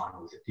 he was fine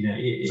with it. You know,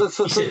 he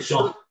said,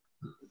 John.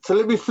 So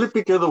let me flip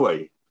it the other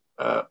way.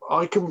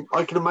 I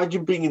can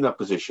imagine being in that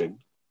position.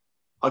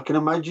 I can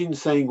imagine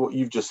saying what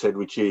you've just said,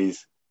 which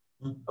is,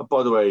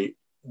 by the way,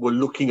 we're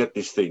looking at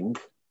this thing.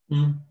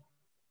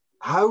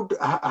 How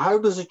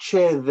does a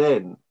chair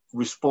then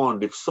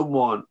respond if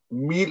someone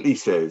immediately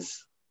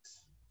says,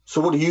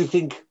 so what do you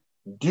think?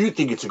 Do you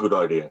think it's a good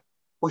idea?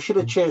 What should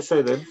a chair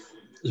say then?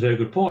 It's a very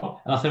good point.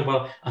 And I thought,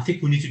 well, I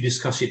think we need to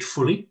discuss it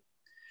fully,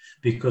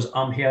 because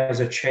I'm here as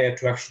a chair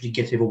to actually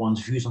get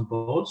everyone's views on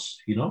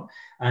boards, you know,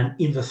 and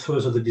in the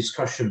throes of the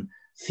discussion,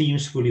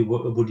 themes would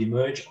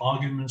emerge,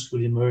 arguments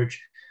will emerge,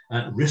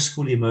 risk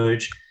will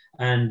emerge,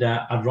 and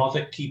I'd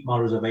rather keep my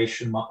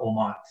reservation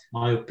or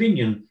my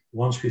opinion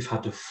once we've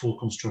had a full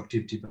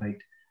constructive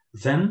debate.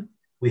 Then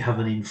we have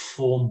an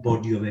informed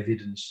body of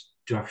evidence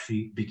to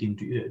actually begin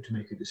to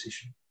make a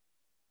decision.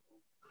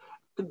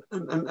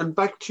 And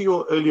back to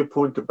your earlier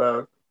point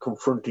about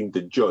confronting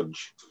the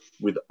judge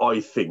with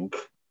 "I think."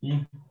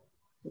 Mm.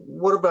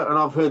 What about, and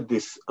I've heard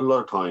this a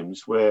lot of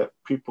times, where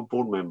people,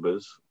 board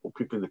members or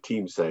people in the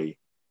team say,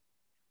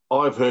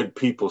 "I've heard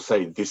people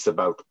say this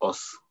about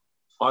us.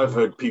 I've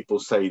heard people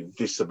say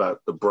this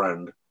about the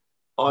brand.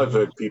 I've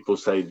heard people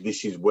say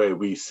this is where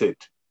we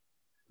sit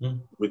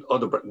with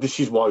other brands. This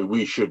is why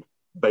we should,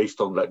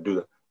 based on that, do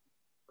that."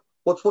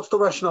 What's the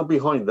rationale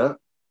behind that?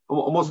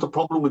 And what's the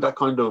problem with that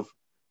kind of?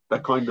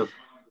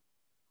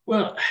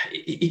 Well,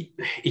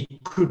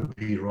 it could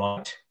be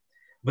right,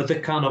 but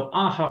the kind of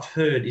 "I have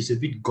heard" is a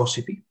bit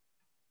gossipy,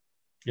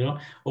 you know.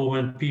 Or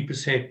when people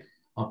say,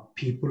 "Oh,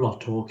 people are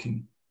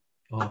talking,"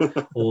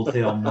 or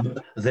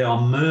there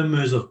are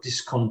murmurs of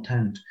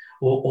discontent,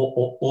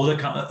 or the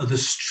kind of, the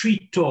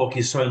street talk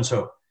is so and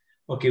so.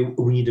 Okay,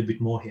 we need a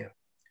bit more here.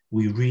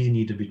 We really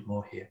need a bit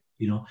more here.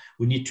 You know,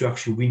 we need to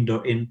actually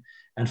window in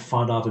and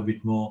find out a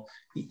bit more.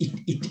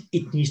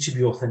 It needs to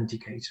be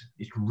authenticated.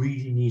 It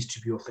really needs to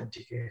be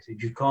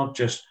authenticated. You can't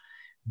just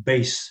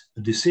base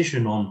a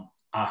decision on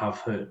 "I have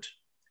heard."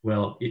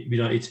 Well,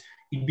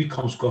 it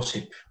becomes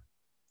gossip.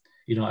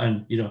 You know,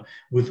 and you know,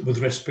 with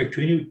respect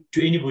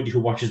to anybody who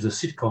watches the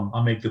sitcom,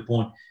 I make the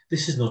point: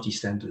 this is not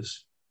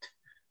EastEnders.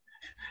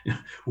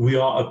 We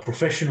are a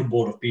professional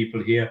board of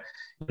people here.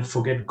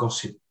 Forget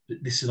gossip.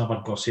 This is not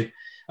about gossip.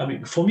 I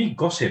mean, for me,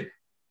 gossip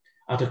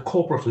at a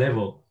corporate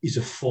level is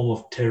a form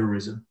of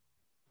terrorism.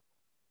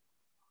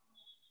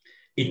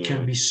 It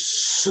can be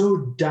so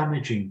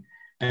damaging,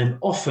 and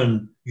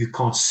often you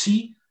can't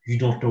see, you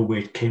don't know where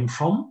it came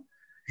from,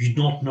 you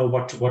don't know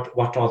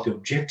what are the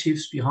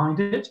objectives behind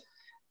it,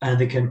 and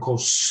they can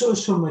cause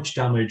so much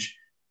damage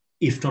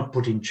if not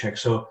put in check.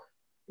 So,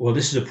 well,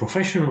 this is a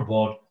professional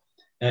board.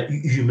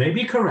 You may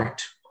be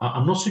correct.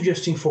 I'm not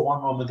suggesting for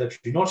one moment that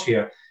you're not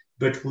here,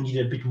 but we need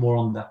a bit more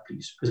on that,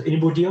 please. Has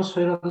anybody else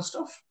heard other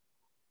stuff?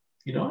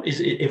 You know,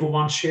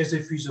 everyone shares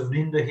their views of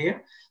Ninder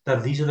here,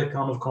 that these are the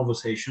kind of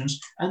conversations,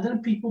 and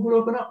then people will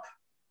open up.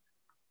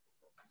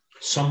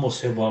 Some will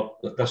say, "Well,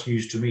 that's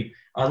news to me."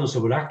 Others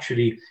will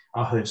actually,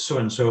 "I heard so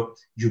and so."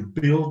 You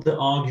build the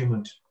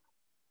argument.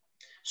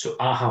 So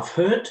 "I have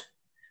heard"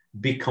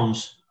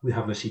 becomes "we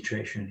have a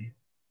situation here."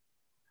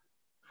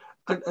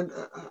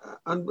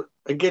 And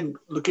again,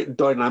 look at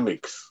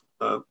dynamics.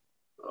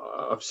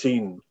 I've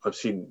seen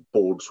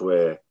boards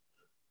where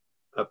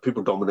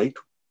people dominate,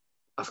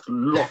 ask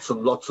lots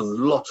and lots and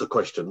lots of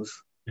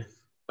questions,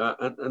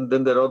 and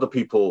then there are other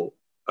people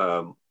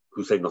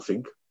who say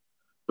nothing.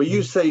 But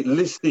you say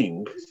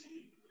listening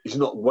is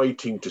not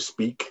waiting to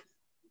speak.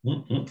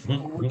 What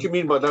do you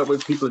mean by that? When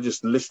people are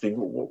just listening,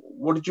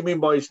 what did you mean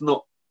by it's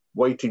not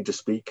waiting to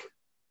speak?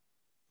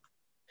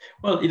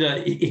 Well, you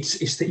know,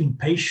 it's the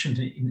impatient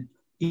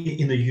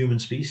in the human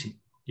species.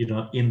 You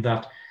know, in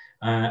that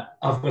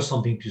I've got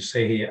something to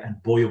say here,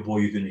 and boy, oh boy,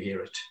 you're going to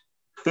hear it.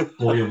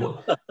 Boy,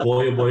 oh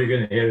boy, you're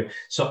going to hear it.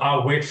 So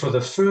I'll wait for the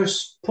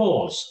first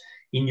pause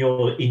in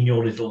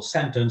your little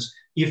sentence,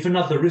 even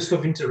at the risk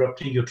of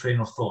interrupting your train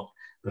of thought.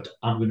 But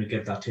I'm going to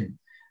get that in,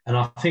 and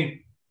I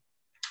think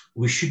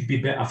we should be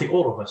better. I think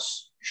all of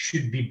us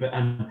should be better.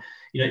 And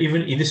you know,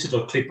 even in this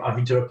little clip, I've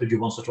interrupted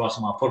you once or twice,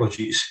 and my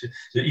apologies.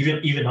 So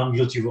even I'm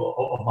guilty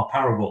of my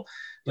parable.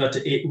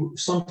 But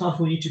sometimes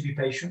we need to be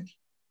patient,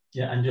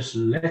 and just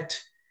let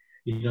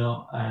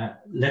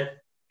the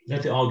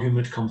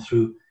argument come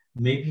through.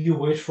 Maybe you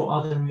wait for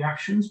other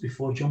reactions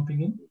before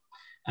jumping in,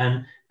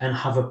 and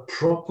have a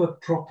proper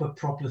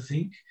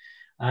think.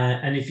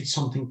 And if it's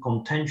something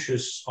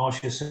contentious,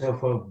 ask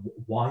yourself, well,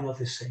 why are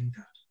they saying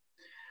that?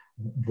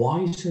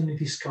 Why isn't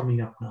this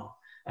coming up now?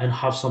 And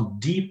have some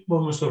deep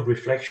moments of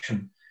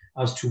reflection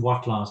as to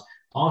what lies.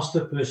 Ask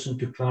the person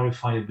to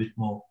clarify a bit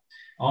more.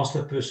 Ask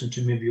the person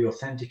to maybe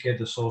authenticate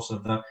the source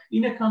of that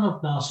in a kind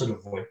of nice sort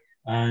of way.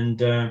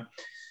 And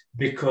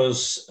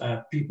because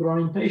people are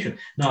impatient.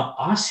 Now,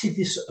 I see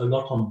this a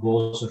lot on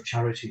boards of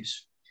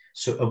charities.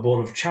 So a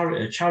board of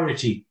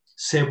charity,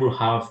 say, will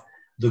have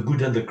the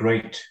good and the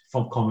great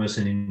from commerce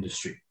and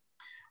industry.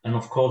 And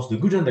of course, the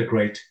good and the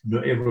great know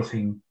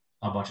everything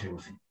about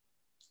everything.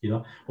 You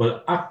know,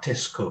 well, at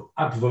Tesco,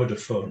 at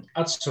Vodafone,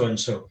 at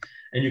so-and-so.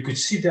 And you could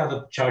see the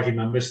other charity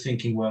members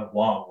thinking,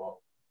 wow,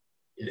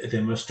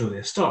 they must know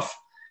their stuff.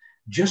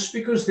 Just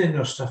because they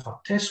know stuff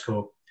at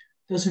Tesco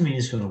doesn't mean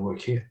it's going to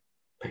work here,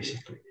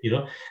 basically, you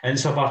know. And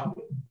it's about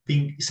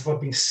being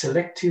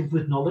selective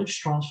with knowledge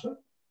transfer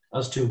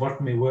as to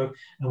what may work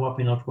and what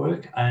may not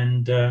work.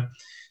 And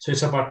so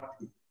it's about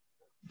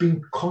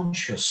being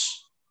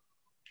conscious.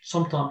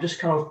 Sometimes just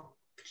kind of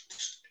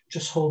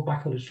just hold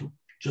back a little.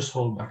 Just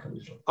hold back a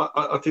little.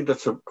 I think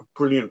that's a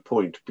brilliant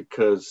point,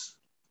 because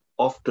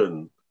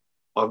often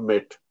I've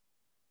met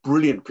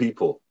brilliant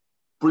people,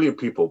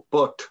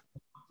 but,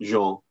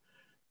 Jean,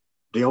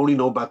 they only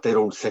know about their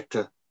own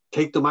sector.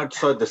 Take them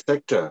outside the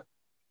sector.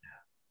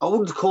 I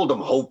wouldn't call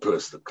them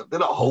hopeless. They're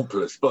not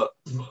hopeless, but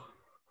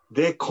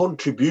their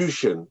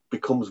contribution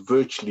becomes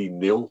virtually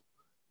nil.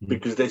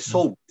 because they're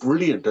so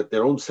brilliant at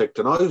their own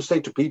sector. And I always say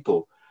to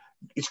people,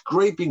 it's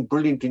great being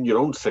brilliant in your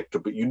own sector,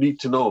 but you need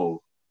to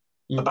know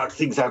about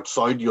things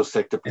outside your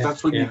sector, because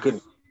that's when you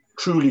can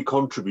truly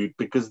contribute,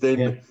 because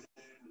then,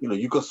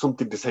 you've got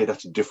something to say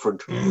that's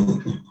different.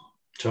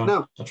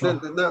 Now,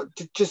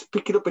 to just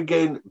pick it up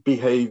again,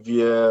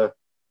 behavior,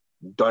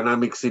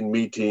 dynamics in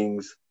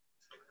meetings,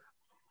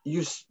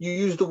 you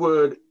use the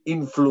word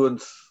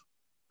influence,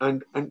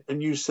 and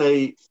you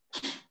say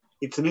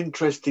it's an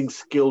interesting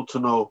skill to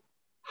know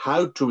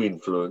how to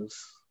influence.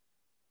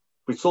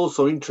 But it's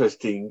also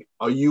interesting,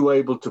 are you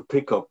able to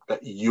pick up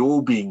that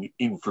you're being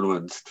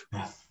influenced?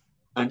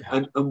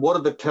 And what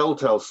are the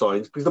telltale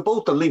signs? Because they're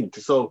both are linked.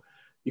 So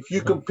if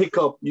you can pick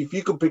up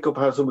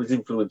how someone's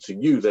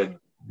influencing you, then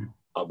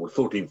I would have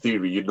thought in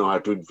theory you'd know how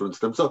to influence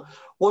them. So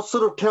what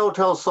sort of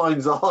telltale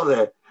signs are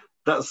there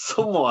that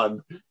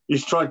someone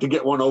is trying to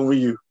get one over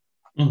you?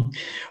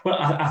 Well,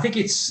 I think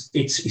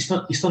it's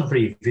not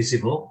very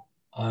visible,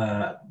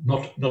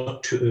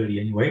 not too early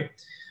anyway,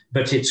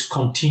 but it's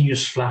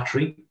continuous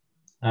flattery,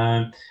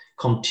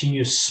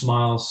 continuous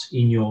smiles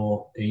in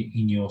your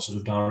sort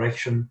of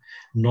direction,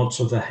 nods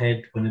of the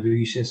head whenever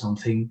you say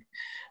something,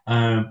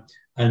 and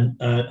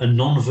a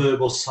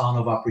non-verbal sign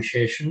of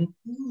appreciation,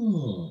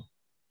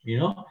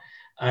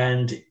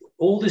 and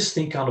all this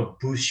thing kind of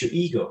boosts your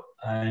ego,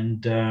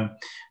 and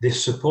they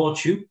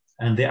support you,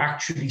 and they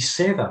actually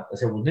say that. They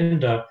say, well,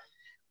 Ninder,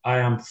 I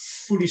am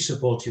fully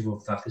supportive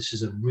of that. This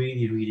is a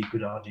really, really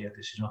good idea.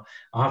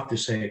 I have to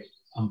say,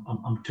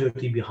 I'm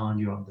totally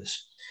behind you on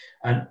this.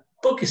 And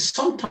okay,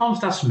 sometimes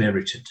that's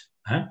merited,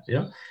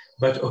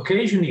 but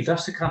occasionally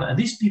that's the kind of, and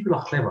these people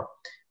are clever.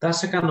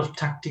 That's the kind of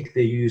tactic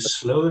they use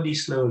slowly,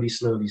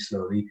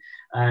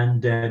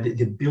 and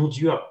they build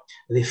you up.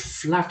 They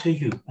flatter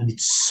you, and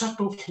it's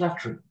subtle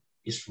flattery.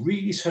 It's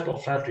really subtle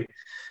flattery.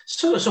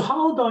 So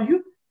how old are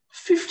you?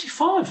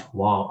 55.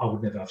 Wow, I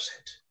would never have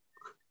said.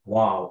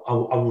 Wow,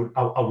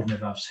 I would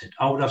never have said.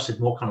 I would have said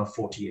more kind of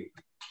 48.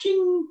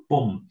 Ching,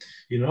 boom,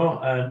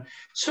 And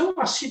so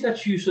I see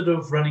that you sort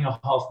of running a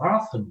half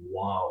marathon.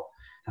 Wow,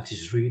 that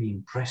is really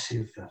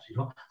impressive. That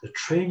the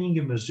training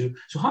you must do.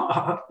 So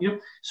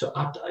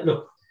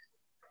look,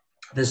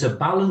 there's a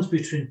balance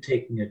between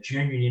taking a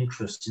genuine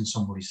interest in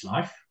somebody's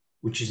life,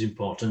 which is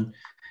important,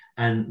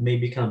 and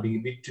maybe kind of being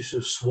a bit too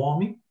sort of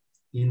swarmy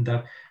in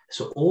that.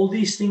 So all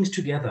these things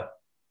together,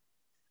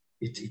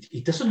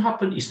 it doesn't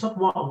happen. It's not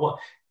what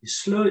it's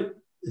slow.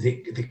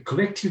 They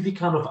collectively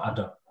kind of add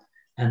up.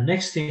 And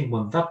next thing,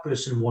 when that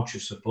person wants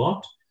your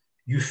support,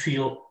 you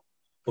feel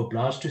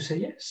obliged to say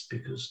yes,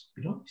 because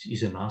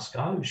he's a nice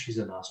guy, she's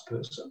a nice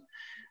person,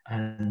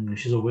 and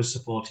she's always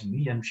supporting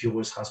me, and she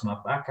always has my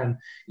back, and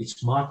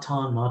it's my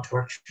time now to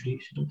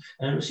actually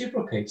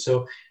reciprocate.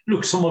 So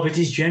look, some of it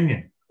is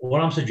genuine.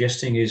 What I'm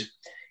suggesting is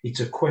it's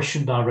a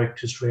question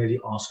directors really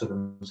ask of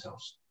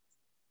themselves.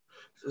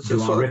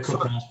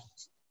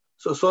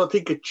 So I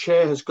think a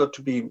chair has got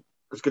to be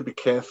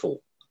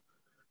careful,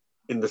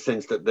 in the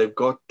sense that they've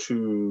got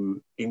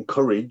to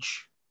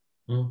encourage,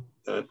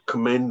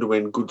 commend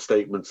when good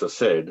statements are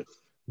said,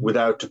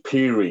 without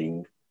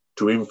appearing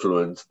to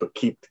influence, but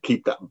keep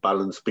that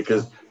balance,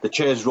 because the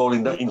chair's role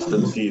in that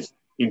instance is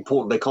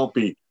important. They can't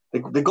be,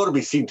 they've got to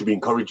be seen to be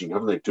encouraging,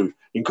 haven't they, to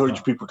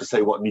encourage people to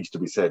say what needs to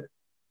be said.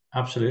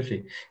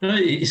 Absolutely.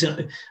 There's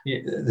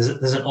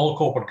an old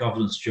corporate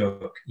governance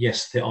joke.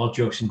 Yes, there are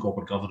jokes in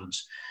corporate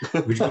governance,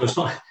 which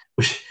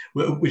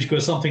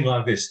goes something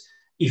like this.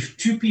 If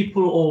two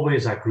people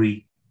always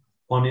agree,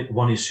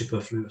 one is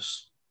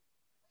superfluous.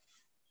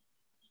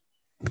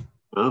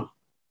 Oh,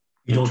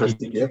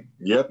 interesting.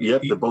 Yep.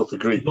 They both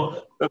agree.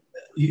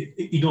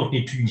 You don't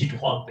need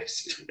one,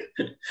 basically,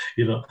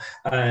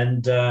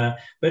 And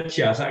but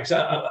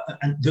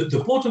and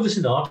the point of this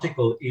in the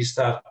article is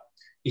that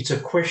it's a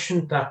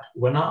question that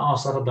when I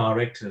ask other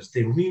directors,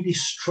 they really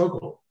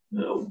struggle.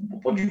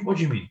 What do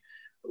you mean?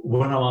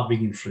 When am I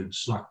being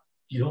influenced?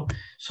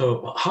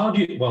 So how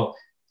do you? Well,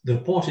 the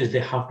point is they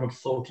have not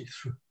thought it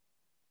through,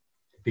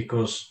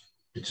 because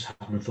they just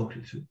haven't thought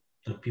it through.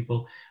 That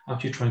people are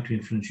actually trying to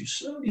influence you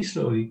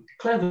slowly,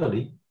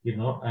 cleverly,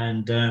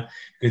 and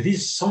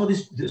because some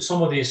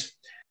of these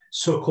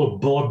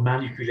so-called board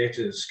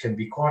manipulators can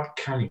be quite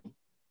canny.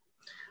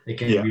 They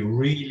can be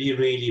really,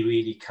 really,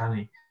 really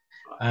canny,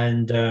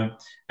 and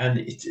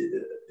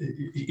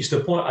it's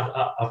the point.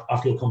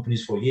 I've told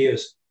companies for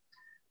years,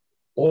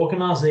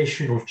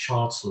 organizational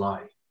charts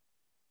lie,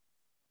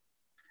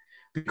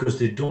 because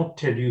they don't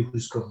tell you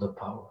who's got the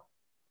power.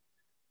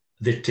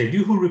 They tell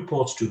you who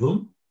reports to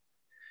whom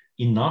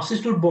in nice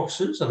little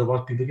boxes,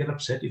 otherwise people get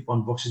upset if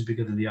one box is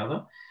bigger than the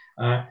other.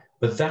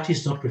 But that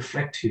is not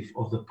reflective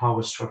of the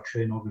power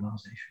structure in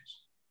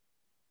organizations.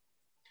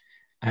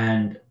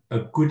 And a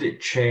good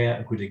chair,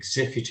 a good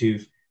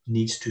executive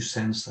needs to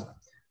sense that.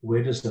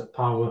 Where does the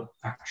power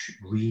actually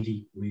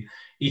really?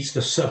 It's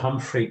the Sir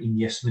Humphrey in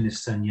Yes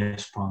Minister and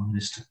Yes Prime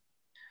Minister,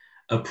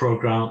 a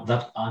program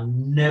that I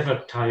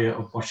never tire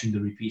of watching the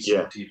repeats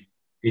on TV.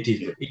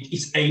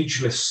 It's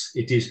ageless.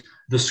 It is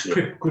the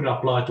script could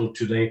apply till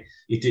today.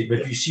 It is,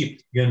 but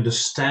you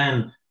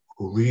understand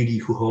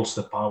who holds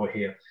the power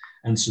here.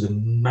 And so the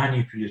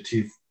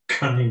manipulative,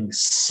 cunning,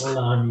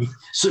 slimy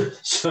Sir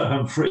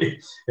Humphrey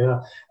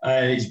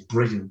is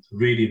brilliant,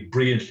 really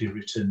brilliantly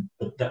written.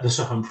 But the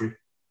Sir Humphrey.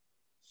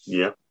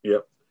 Yeah, yeah.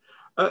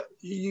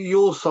 You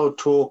also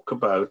talk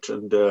about,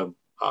 and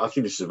I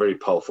think this is a very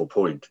powerful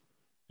point,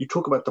 you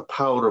talk about the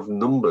power of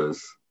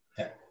numbers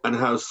and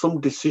how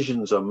some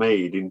decisions are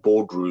made in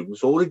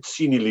boardrooms or in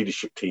senior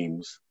leadership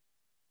teams,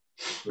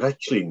 but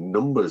actually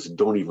numbers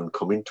don't even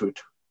come into it.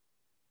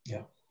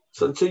 Yeah.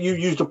 So you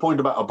used a point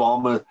about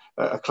Obama,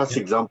 a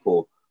classic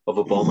example of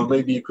Obama.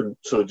 Maybe you can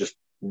sort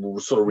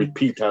of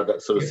repeat how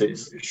that sort of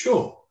sits.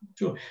 Sure.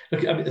 Look,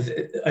 I mean,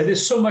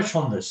 there's so much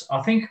on this.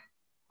 I think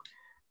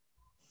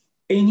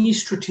any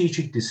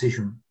strategic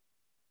decision,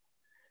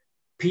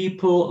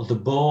 people, the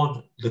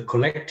board, the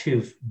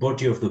collective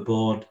body of the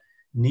board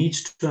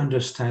needs to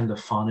understand the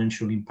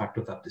financial impact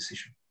of that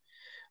decision.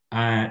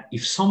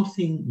 If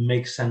something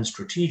makes sense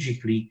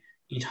strategically,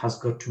 it has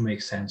got to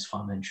make sense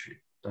financially.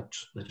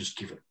 That's just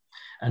given.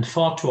 And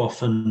far too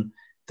often,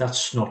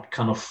 that's not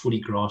kind of fully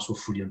grasped or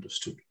fully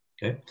understood.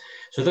 Okay,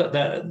 so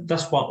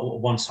that's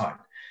one side.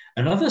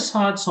 Another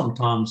side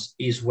sometimes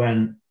is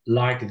when,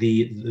 like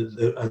the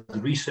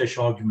research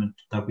argument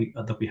that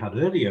we had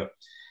earlier,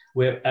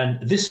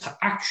 and this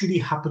actually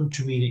happened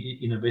to me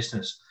in a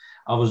business.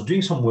 I was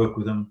doing some work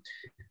with them,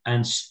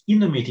 and in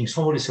the meeting,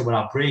 somebody said, "Well,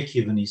 our break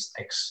even is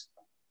X."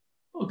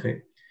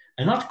 Okay,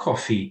 and that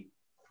coffee,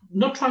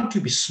 not trying to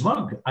be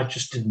smug, I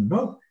just didn't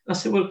know. I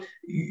said, "Well,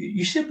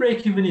 you say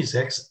break even is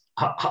X.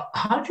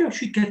 How do you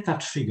actually get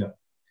that figure?"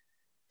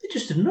 They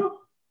just didn't know.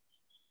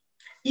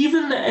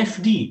 Even the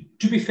FD,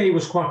 to be fair,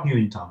 was quite new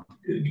in town.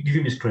 Give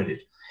him his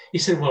credit. He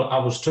said, "Well, I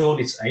was told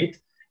it's 8,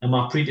 and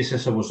my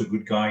predecessor was a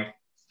good guy."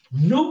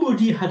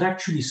 Nobody had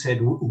actually said,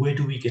 "Where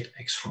do we get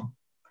X from?"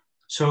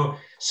 So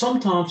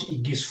sometimes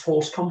it gives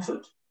false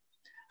comfort,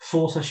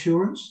 false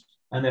assurance,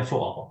 and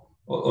therefore,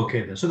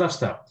 okay, then. So that's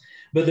that.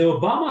 But the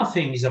Obama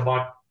thing is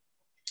about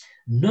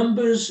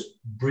numbers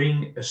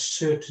bring a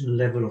certain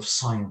level of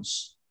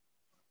science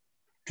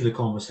to the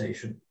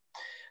conversation.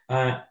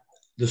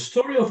 The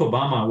story of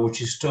Obama,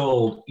 which is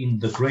told in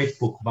the great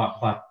book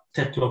by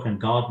Tetlock and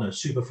Gardner,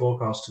 Super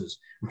Forecasters,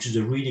 which is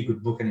a really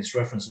good book and it's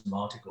referenced in the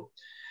article.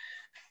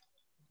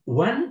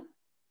 When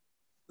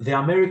the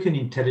American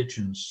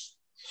intelligence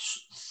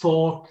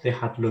thought they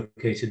had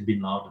located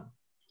bin Laden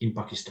in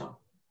Pakistan,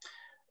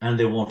 and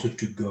they wanted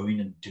to go in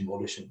and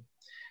demolish him.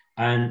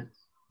 And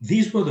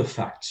these were the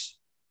facts.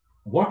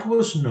 What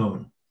was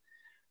known,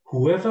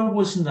 whoever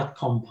was in that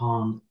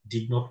compound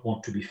did not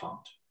want to be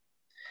found.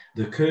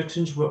 The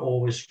curtains were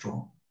always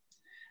drawn.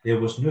 There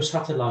was no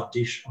satellite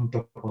dish on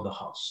top of the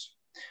house.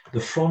 The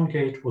front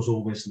gate was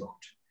always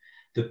locked.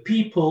 The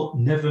people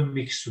never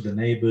mixed with the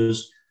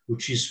neighbors,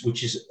 which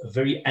is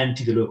very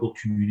anti the local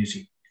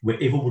community, where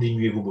everybody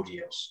knew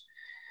everybody else.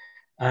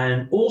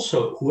 And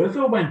also,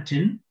 whoever went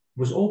in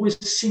was always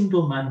a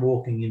single man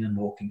walking in and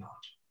walking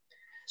out.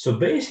 So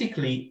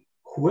basically,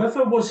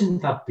 whoever was in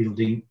that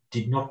building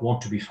did not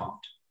want to be found.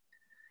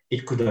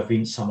 It could have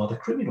been some other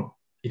criminal.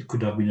 It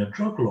could have been a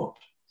drug lord.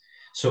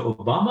 So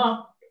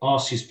Obama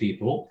asked his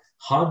people,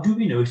 how do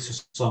we know it's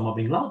Osama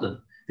bin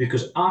Laden?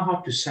 Because I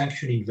have to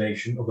sanction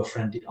invasion of a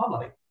friendly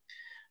ally.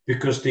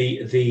 Because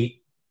the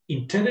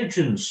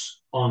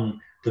intelligence on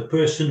the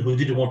person who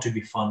didn't want to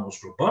be found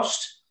was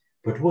robust,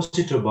 but was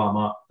it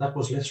Obama? That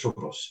was less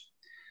robust.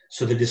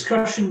 So the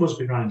discussion was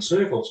behind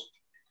circles,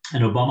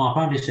 and Obama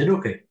apparently said,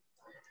 okay,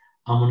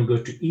 I'm going to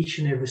go to each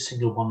and every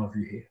single one of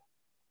you here,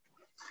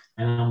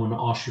 and I'm going to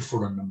ask you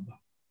for a number.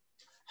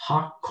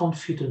 How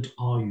confident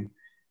are you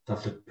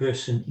that the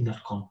person in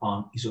that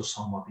compound is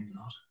Osama bin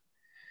Laden?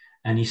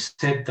 And he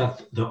said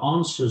that the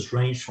answers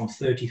ranged from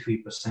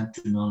 33%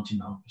 to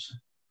 99%.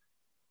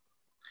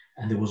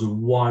 And there was a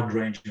wide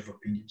range of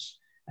opinions.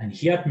 And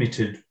he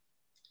admitted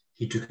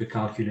he took a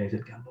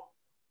calculated gamble.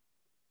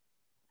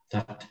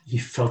 That he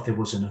felt there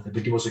was another,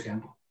 but it was a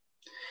gamble.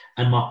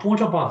 And my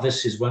point about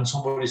this is when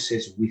somebody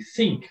says, we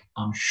think,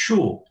 I'm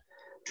sure,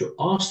 to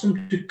ask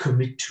them to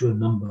commit to a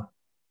number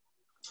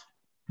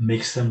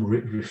makes them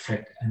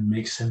reflect and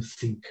makes them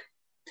think.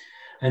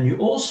 And you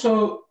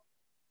also,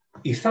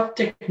 if that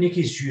technique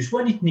is used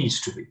when it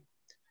needs to be,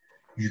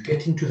 you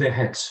get into their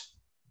heads.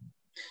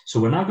 So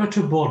when I go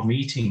to a board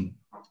meeting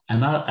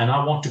and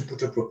I want to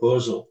put a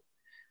proposal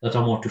that I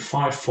want to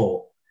fight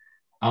for,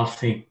 I'll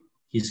think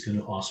he's going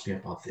to ask me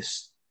about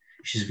this.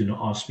 She's going to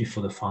ask me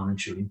for the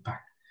financial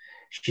impact.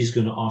 She's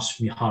going to ask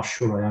me how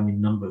sure I am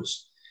in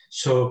numbers.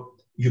 So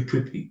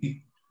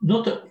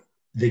not that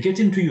they get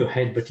into your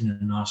head, but in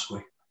a nice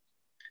way.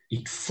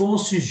 It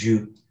forces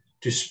you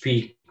to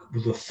speak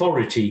with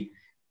authority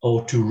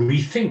or to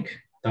rethink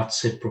that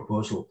said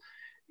proposal.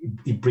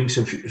 It brings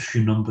a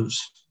few numbers.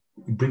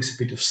 It brings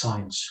a bit of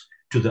science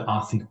to the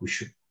I think we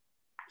should.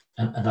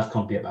 And that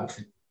can't be a bad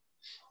thing.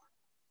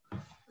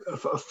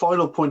 A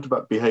final point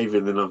about behaviour,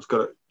 and then I've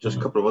got just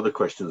a couple of other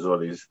questions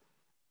on is,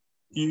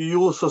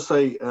 you also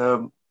say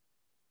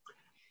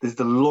there's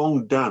the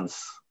long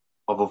dance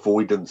of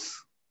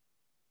avoidance.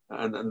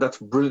 and that's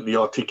brilliantly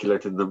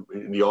articulated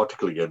in the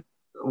article again.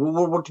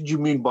 What did you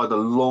mean by the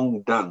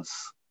long dance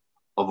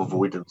of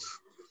avoidance?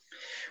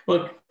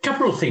 Well, a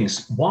couple of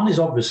things. One is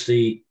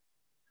obviously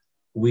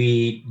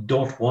we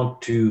don't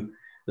want to,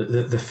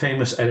 the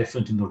famous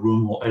elephant in the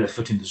room or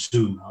elephant in the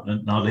zoo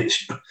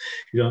nowadays.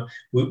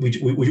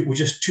 We're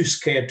just too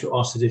scared to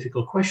ask the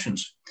difficult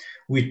questions.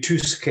 We're too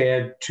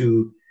scared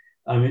to,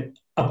 I'm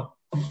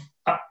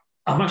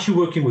actually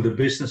working with a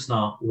business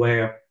now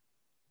where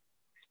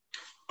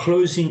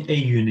closing a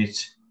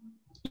unit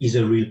is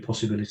a real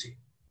possibility.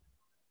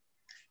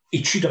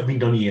 It should have been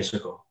done years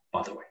ago,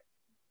 by the way.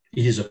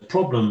 It is a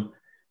problem.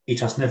 It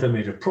has never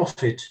made a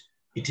profit.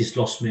 It is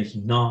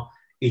loss-making now.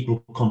 It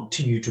will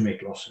continue to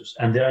make losses.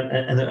 And there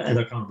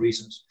are kind of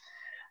reasons.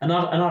 And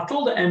I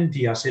told the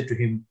MD, I said to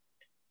him,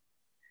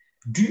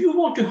 do you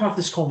want to have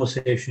this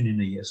conversation in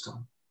a year's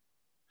time?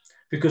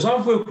 Because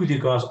I've worked with you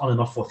guys on and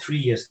off for 3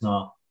 years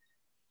now.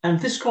 And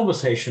this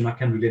conversation, I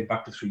can relate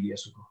back to 3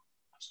 years ago.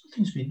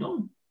 Something's been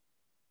done.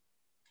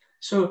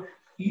 So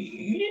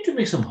you need to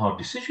make some hard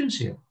decisions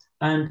here.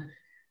 And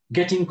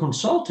getting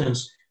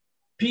consultants,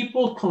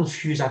 people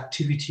confuse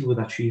activity with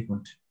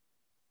achievement.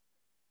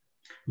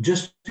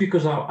 Just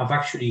because I've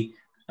actually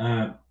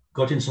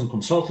got in some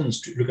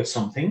consultants to look at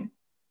something,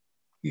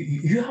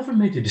 you haven't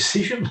made a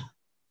decision.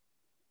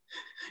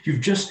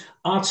 You've just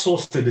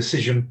outsourced the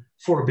decision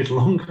for a bit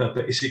longer,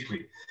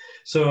 basically.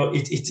 So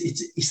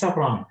it's that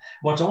rhyme.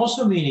 What I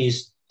also mean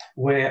is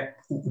where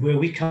we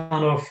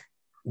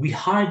we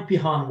hide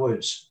behind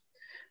words.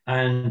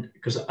 And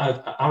because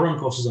I run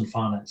courses on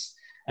finance,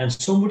 and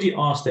somebody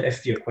asked the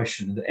FD a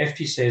question, and the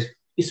FD says,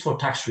 it's for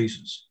tax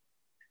reasons.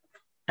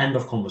 End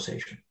of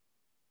conversation.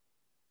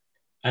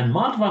 And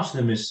my advice to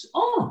them is,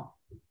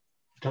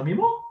 tell me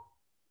more.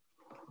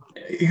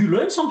 You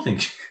learned something.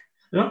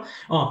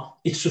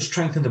 It's to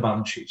strengthen the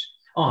balance sheet.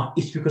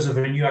 It's because of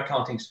a new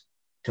accounting.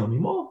 Tell me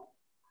more.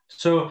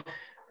 So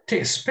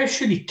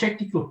especially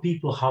technical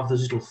people have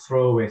those little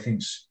throwaway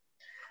things.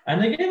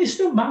 And again, it's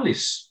no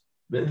malice.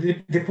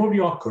 They probably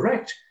are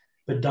correct,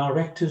 but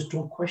directors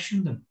don't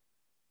question them.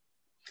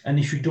 And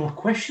if you don't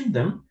question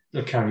them,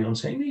 they'll carry on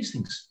saying these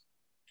things.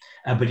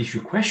 But if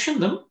you question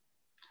them,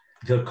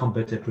 they'll come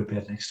better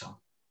prepared next time.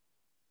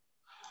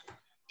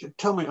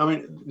 Tell me, I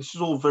mean, this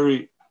is all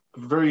very,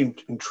 very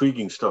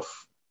intriguing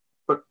stuff.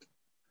 But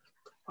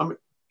I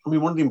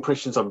mean, one of the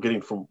impressions I'm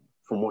getting from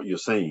what you're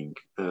saying,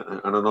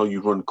 and I know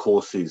you run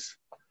courses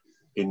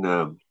in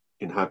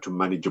how to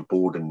manage a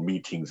board and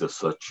meetings as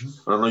such.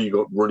 And I know you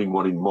got running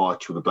one in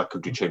March with the Black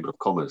Country Chamber of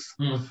Commerce.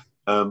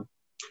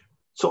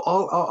 So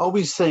are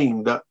we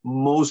saying that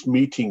most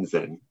meetings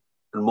then,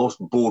 and most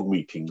board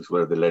meetings,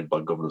 whether they're led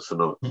by governors or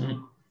not,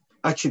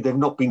 actually they've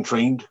not been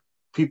trained?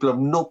 People have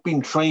not been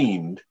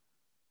trained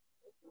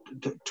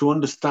to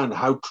understand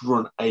how to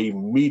run a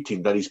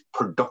meeting that is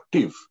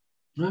productive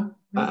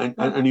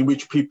and in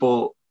which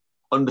people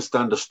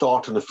understand a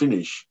start and a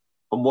finish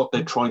and what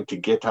they're trying to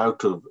get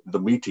out of the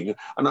meeting.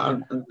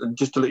 And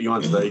just to let you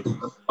answer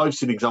that, I've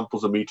seen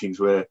examples of meetings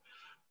where,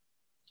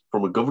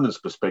 from a governance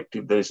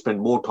perspective, they spend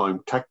more time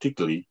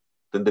tactically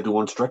than they do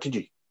on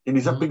strategy. And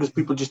is that because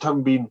people just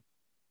haven't been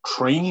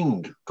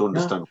trained to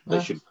understand what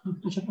they should?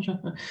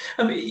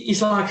 I mean,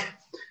 it's like,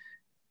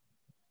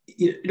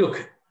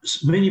 look,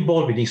 many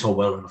board meetings are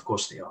well, and of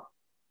course they are,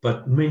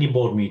 but many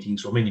board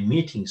meetings or many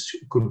meetings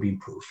could be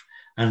improved.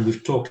 And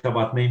we've talked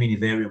about many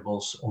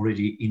variables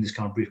already in this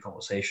kind of brief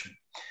conversation.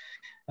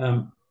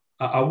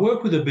 I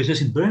worked with a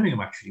business in Birmingham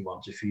actually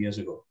once a few years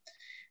ago.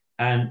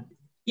 And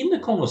in the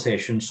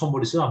conversation,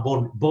 somebody said,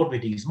 board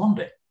meeting is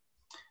Monday.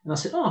 And I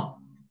said,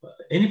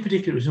 any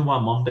particular reason why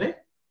Monday?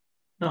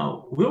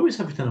 No, we always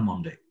have it on a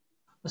Monday.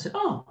 I said,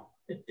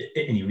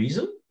 any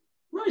reason?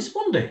 No, it's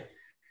Monday.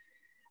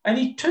 And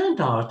it turned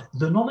out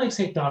the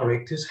non-exec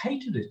directors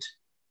hated it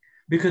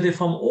because they're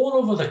from all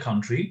over the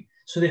country.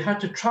 So they had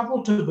to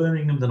travel to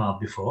Birmingham the night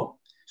before.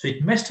 So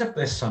it messed up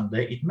their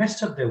Sunday, it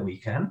messed up their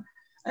weekend,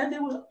 and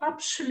there was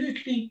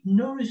absolutely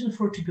no reason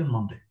for it to be on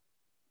Monday.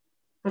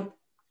 But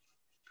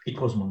it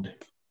was Monday.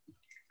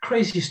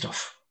 Crazy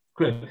stuff.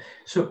 Great.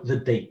 So the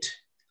date,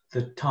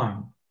 the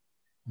time,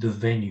 the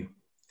venue,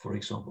 for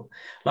example.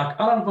 Like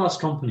our advanced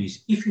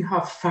companies, if you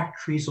have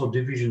factories or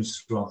divisions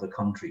throughout the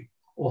country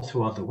or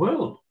throughout the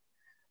world,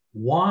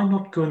 why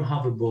not go and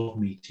have a board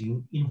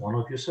meeting in one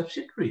of your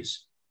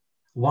subsidiaries?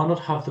 Why not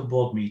have the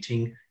board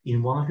meeting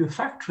in one of your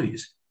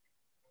factories?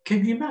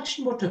 Can you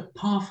imagine what a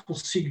powerful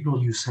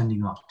signal you're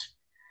sending out?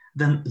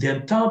 Then the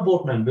entire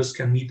board members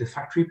can meet the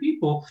factory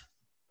people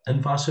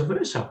and vice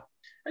versa.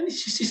 And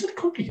it's not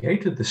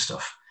complicated, this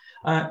stuff.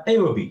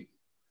 AOB.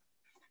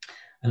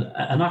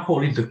 And I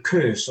call it the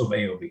curse of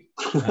AOB.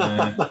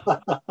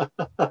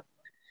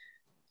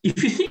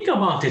 If you think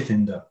about it,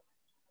 Ninder,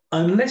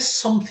 unless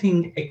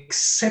something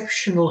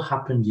exceptional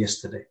happened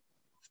yesterday,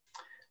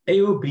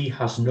 AOB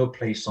has no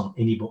place on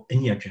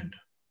any agenda,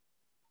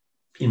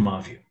 in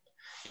my view.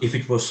 If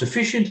it was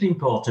sufficiently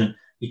important,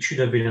 it should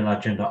have been an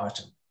agenda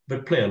item,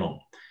 but play along.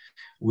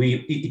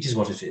 It is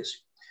what it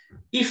is.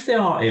 If there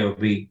are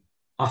AOB,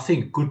 I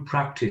think good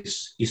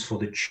practice is for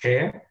the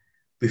chair,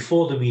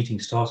 before the meeting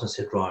starts, I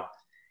said, right,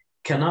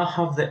 can I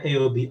have the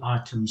AOB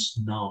items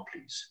now,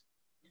 please?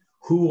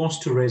 Who wants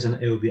to raise an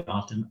AOB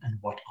item and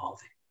what are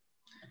they?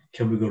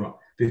 Can we go around?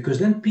 Because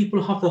then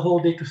people have the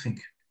whole day to think.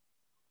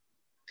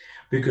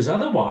 Because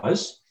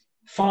otherwise,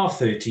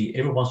 5:30,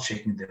 everyone's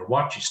checking their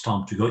watch, it's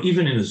time to go,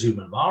 even in a Zoom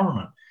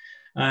environment.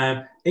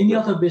 Any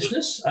other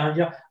business?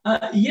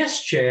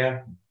 Yes,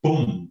 chair,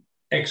 boom,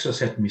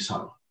 exocet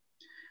missile.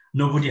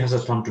 Nobody has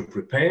a time to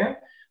prepare.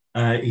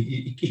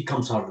 It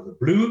comes out of the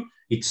blue.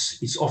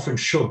 It's often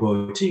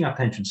showboating,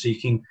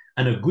 attention-seeking,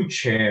 and a good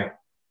chair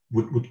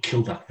would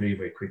kill that very,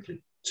 very quickly.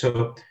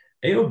 So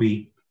AOB,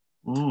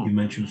 you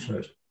mentioned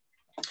first.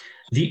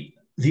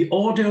 The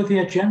order of the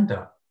agenda.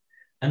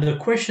 And the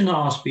question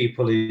I ask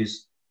people is,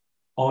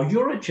 are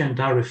your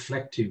agenda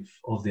reflective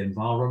of the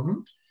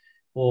environment,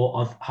 or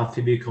have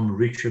they become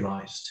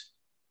ritualized?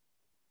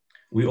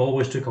 We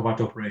always talk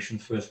about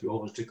operations first. We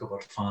always talk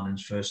about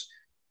finance first.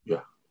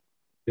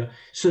 Yeah.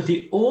 So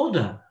the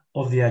order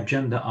of the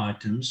agenda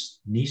items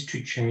needs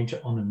to change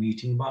on a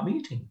meeting by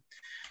meeting.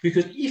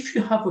 Because if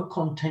you have a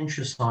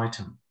contentious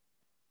item,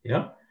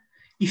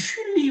 if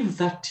you leave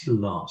that till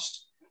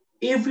last,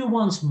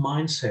 everyone's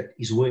mindset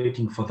is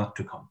waiting for that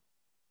to come.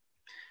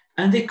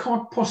 And they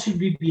can't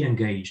possibly be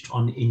engaged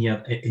on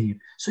any.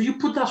 So you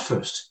put that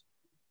first,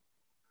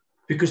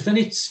 because then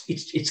it's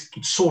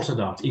sorted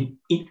out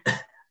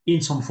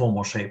in some form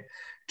or shape.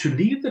 To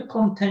leave the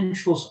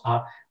contentious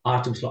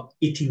items,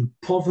 it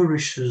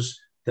impoverishes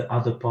the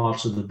other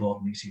parts of the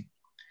board meeting,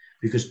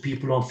 because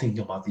people aren't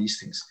thinking about these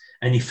things.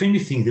 And if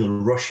anything, they'll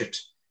rush it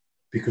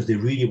because they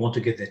really want to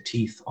get their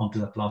teeth onto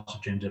that last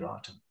agenda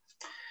item.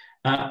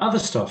 Other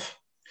stuff,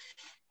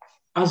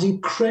 as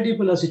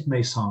incredible as it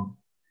may sound,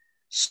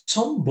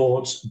 some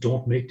boards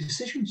don't make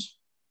decisions.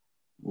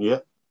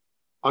 Yeah,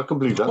 I can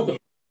believe that.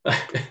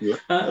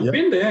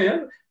 Been there,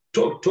 yeah.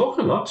 Talk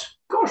a lot.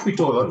 Gosh, we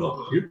talk a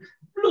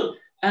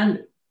lot.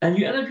 And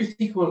you end up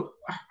thinking, well,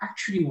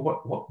 actually,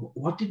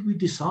 what did we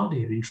decide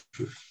here in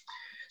truth?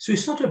 So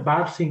it's not a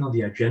bad thing on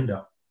the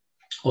agenda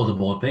or the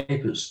board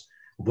papers,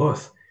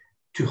 both,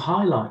 to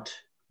highlight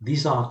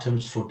these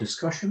items for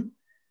discussion,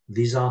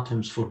 these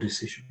items for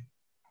decision,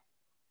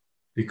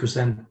 because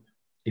then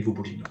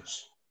everybody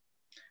knows.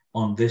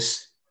 On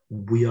this,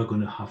 we are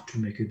going to have to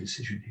make a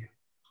decision here.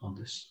 On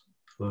this,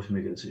 we have to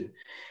make a decision.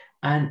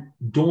 And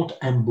don't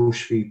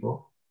ambush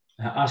people.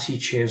 I see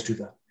chairs do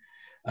that.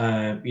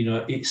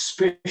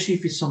 Especially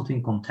if it's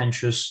something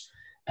contentious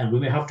and we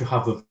may have to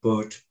have a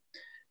vote.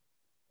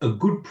 A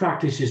good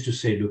practice is to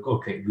say, look,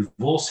 okay, we've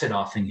all said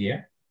our thing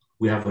here.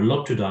 We have a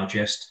lot to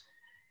digest.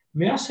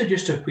 May I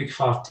suggest a quick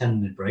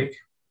 5-10 minute break?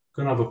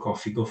 Go and have a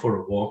coffee, go for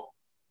a walk.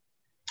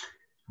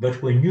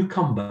 But when you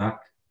come back,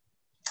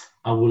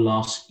 I will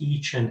ask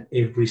each and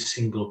every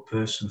single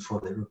person for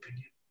their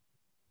opinion.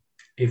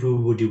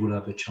 Everybody will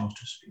have a chance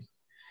to speak.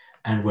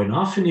 And when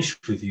I finish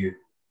with you,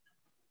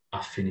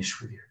 I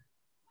finish with you.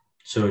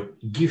 So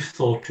give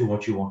thought to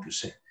what you want to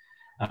say.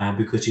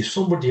 Because if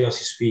somebody else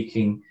is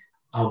speaking,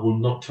 I will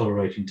not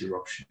tolerate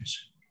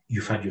interruptions.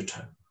 You've had your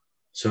turn.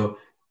 So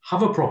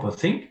have a proper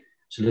think.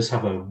 So let's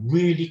have a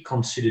really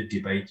considered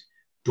debate.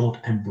 Don't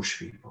ambush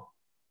people,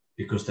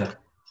 because that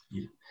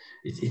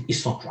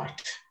it's not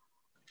right.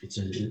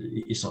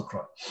 It's not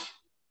right.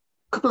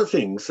 A couple of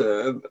things,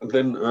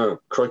 then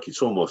crikey,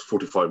 it's almost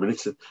 45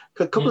 minutes.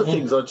 A couple of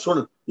things I just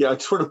want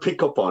to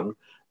pick up on.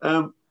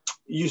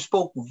 You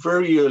spoke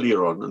very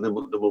earlier on, and then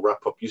we'll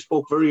wrap up. You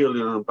spoke very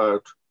earlier on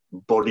about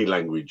body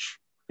language.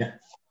 Yeah.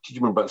 Did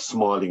you remember about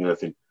smiling and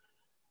everything?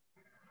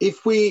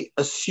 If we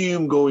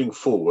assume going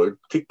forward,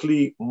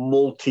 particularly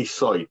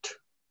multi-site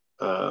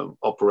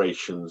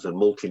operations and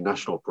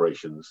multinational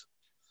operations,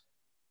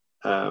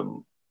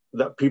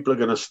 that people are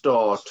going to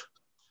start,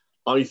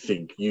 I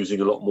think,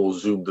 using a lot more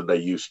Zoom than they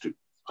used to.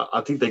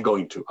 I think they're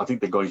going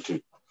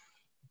to.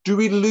 Do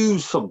we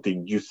lose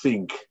something, you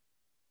think,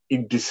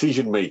 in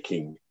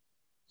decision-making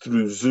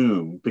through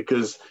Zoom?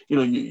 Because,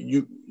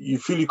 you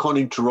feel you can't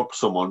interrupt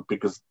someone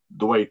because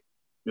the way,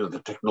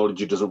 the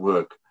technology doesn't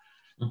work.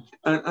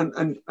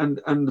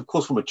 And of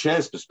course, from a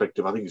chair's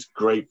perspective, I think it's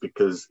great,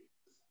 because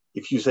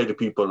if you say to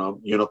people, no,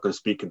 you're not going to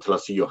speak until I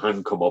see your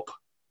hand come up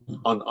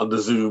on the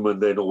Zoom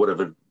and then, or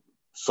whatever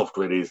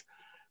software it is.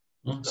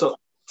 So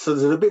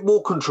there's a bit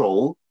more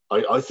control,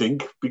 I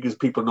think, because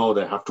people know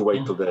they have to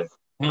wait till their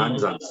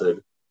hand's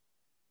answered.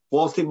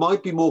 Whilst it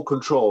might be more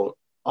control,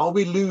 are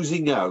we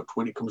losing out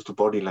when it comes to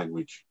body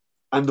language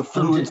and the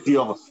fluency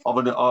of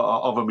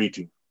a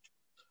meeting?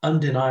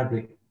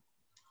 Undeniably.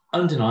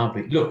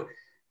 Look,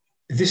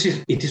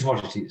 it is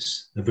what it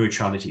is, the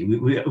virtuality.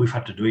 We've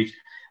had to do it,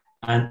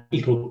 and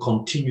it will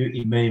continue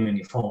in many,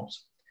 many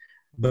forms.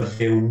 But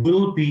there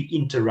will be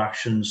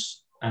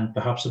interactions, and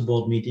perhaps a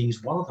board meeting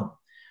is one of them,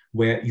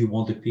 where you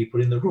want the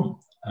people in the room.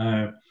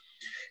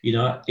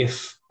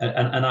 If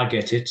I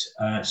get it,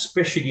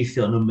 especially if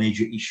there are no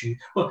major issue.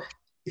 Well,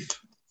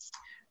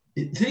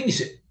 the thing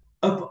is,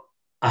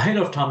 ahead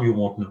of time you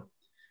won't know.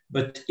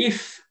 But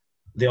if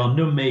there are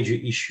no major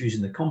issues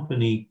in the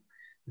company,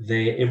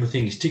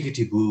 everything is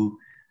tickety-boo.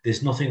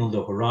 There's nothing on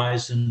the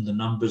horizon. The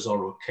numbers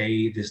are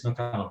okay. There's no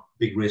kind of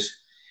big risk.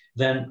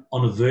 Then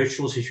on a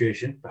virtual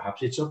situation,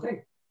 perhaps it's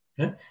okay.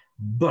 Yeah?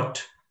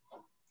 But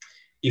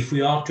if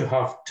we are to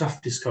have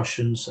tough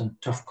discussions and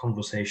tough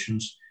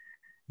conversations,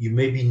 you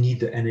maybe need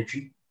the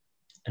energy.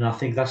 And I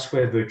think that's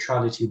where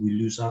virtuality, we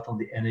lose out on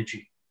the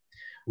energy.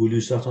 We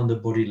lose out on the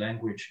body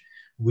language.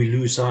 We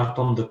lose out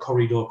on the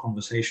corridor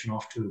conversation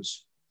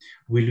afterwards.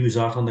 We lose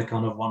out on the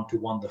kind of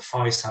one-to-one, the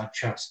fireside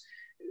chats.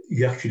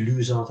 You actually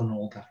lose out on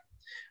all that,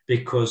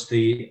 because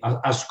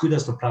as good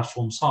as the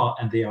platforms are,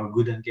 and they are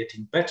good and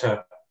getting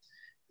better,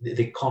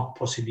 they can't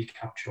possibly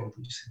capture all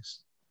these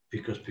things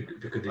because they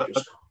just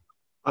can't.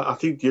 I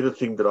think the other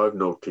thing that I've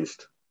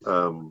noticed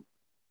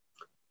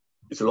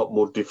is a lot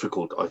more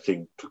difficult, I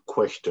think, to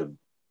question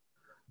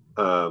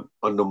are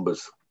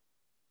numbers.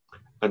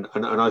 And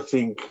I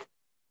think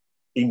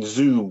in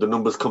Zoom, the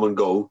numbers come and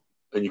go,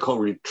 and you can't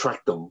really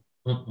track them.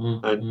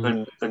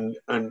 And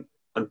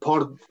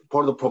part of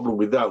the problem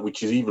with that,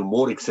 which is even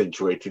more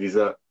accentuated, is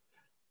that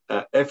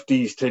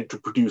FDs tend to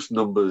produce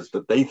numbers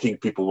that they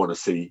think people want to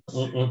see,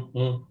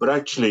 but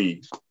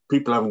actually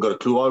people haven't got a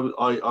clue.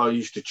 I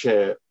used to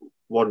chair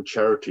one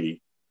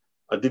charity.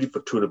 I did it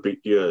for 2.5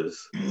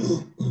 years,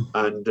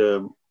 and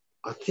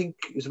I think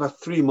it was about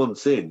 3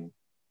 months in,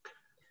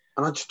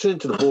 and I just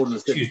turned to the board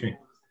and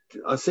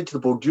said to the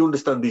board, "Do you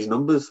understand these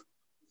numbers?"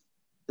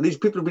 And these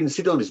people have been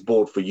sitting on this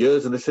board for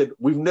years, and they said,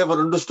 "We've never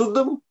understood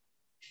them.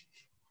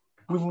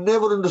 We've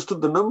never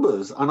understood the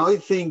numbers." And I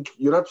think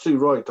you're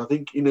absolutely right. I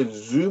think in a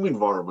Zoom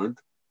environment,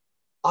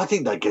 I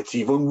think that gets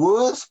even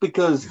worse,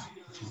 because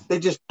they're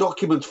just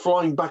documents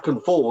flying back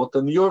and forth,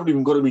 and you haven't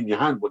even got them in your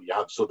hand. Well, you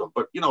have sort of,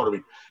 but you know what I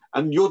mean.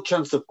 And your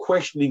chance of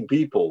questioning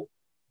people,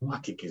 I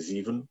think, is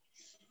even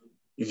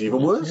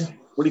worse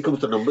when it comes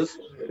to numbers.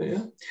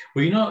 Yeah.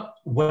 Well, you know,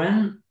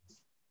 when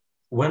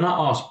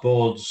I ask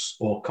boards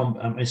or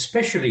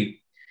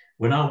especially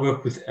when I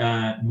work with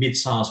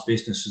mid-sized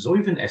businesses or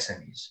even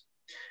SMEs,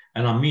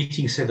 and I'm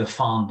meeting, say, the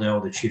founder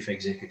or the chief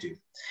executive,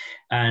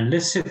 and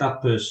let's say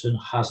that person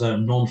has a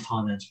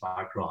non-finance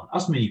background,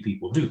 as many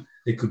people do.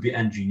 They could be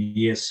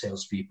engineers,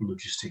 salespeople,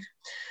 logistics.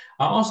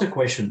 I ask the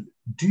question,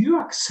 do you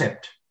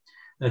accept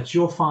that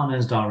your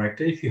finance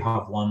director, if you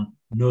have one,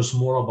 knows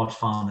more about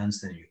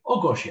finance than you?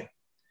 Oh, gosh, yeah.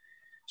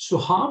 So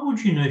how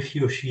would you know if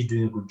he or she is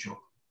doing a good job?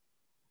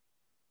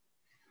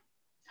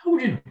 How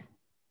would you know?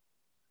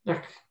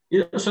 Like,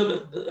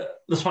 so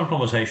that's one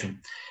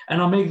conversation.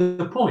 And I make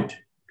the point,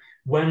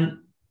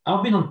 when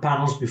I've been on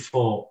panels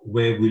before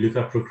where we look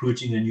at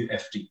recruiting a new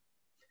FD,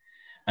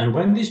 and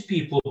when these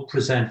people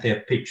present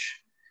their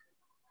pitch,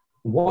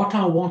 what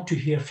I want to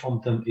hear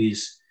from them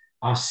is,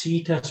 I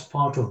see it as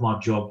part of my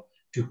job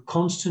to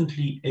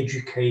constantly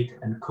educate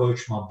and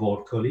coach my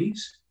board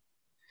colleagues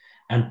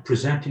and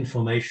present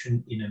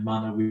information in a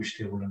manner which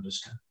they will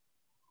understand.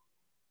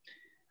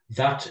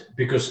 That,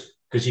 because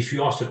if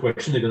you ask the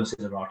question, they're going to say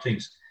the right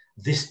things.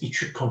 It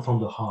should come from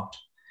the heart.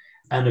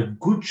 And a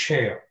good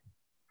chair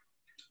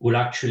will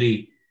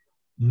actually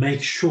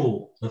make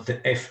sure that the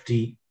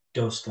FD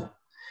does that.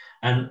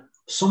 And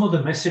some of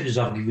the messages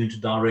I've given to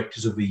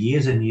directors over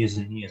years and years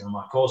and years, and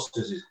my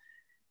courses is,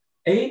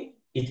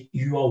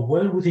 you are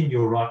well within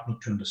your right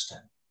not to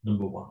understand,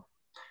 number one.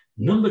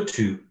 Number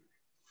two,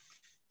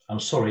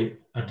 I'm sorry,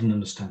 I didn't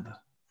understand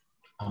that.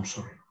 I'm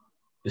sorry.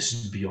 This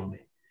is beyond me.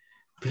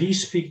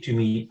 Please speak to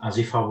me as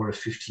if I were a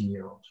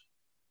 15-year-old.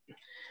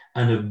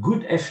 And a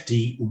good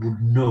FD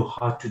would know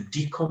how to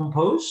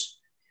decompose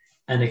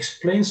and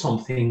explain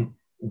something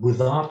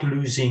without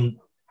losing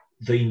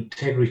the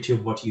integrity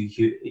of what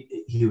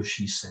he or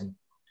she is saying.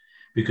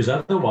 Because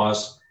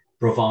otherwise,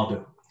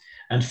 bravado.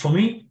 And for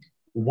me,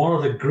 one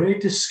of the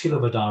greatest skills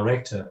of a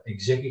director,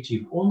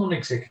 executive or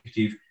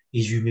non-executive,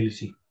 is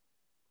humility.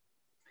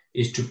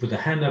 Is to put a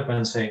hand up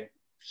and say,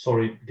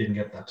 sorry, didn't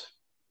get that.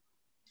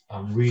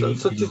 I'm really...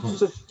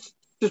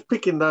 Just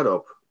picking that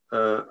up,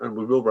 and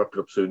we will wrap it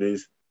up soon,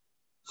 is,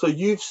 so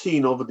you've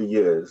seen over the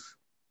years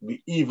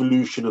the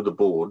evolution of the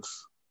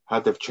boards, how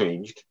they've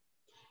changed.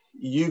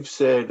 You've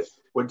said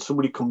when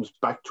somebody comes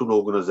back to an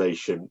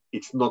organization,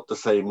 it's not the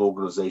same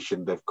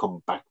organization they've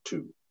come back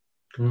to.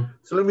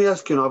 So let me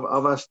ask you,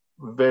 I've asked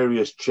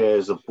various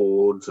chairs of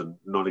boards and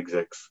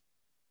non-execs.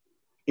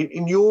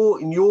 In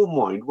your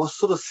mind, what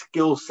sort of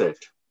skill set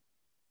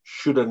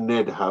should a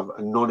NED have,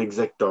 a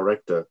non-exec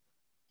director?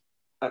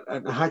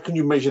 And how can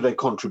you measure their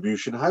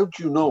contribution? How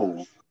do you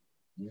know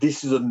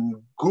this is a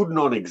good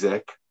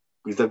non-exec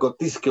because they've got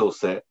this skill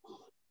set?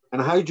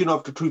 And how do you know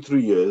after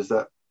 2-3 years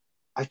that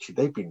actually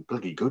they've been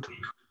bloody good?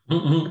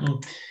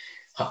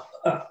 How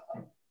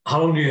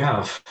long do you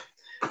have?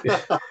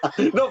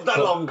 Not that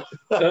long.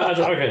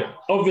 Okay.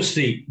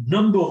 Obviously,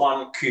 number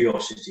one,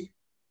 curiosity.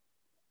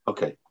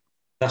 Okay.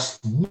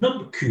 That's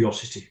number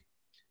curiosity.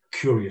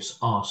 Curious,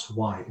 ask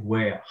why,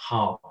 where,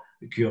 how,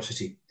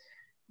 curiosity.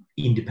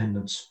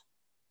 Independence.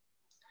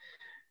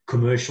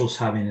 Commercial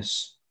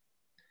savviness.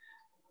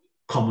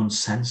 Common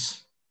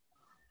sense.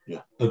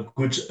 Yeah. A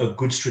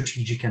good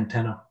strategic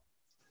antenna.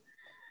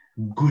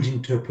 Good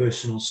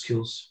interpersonal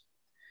skills.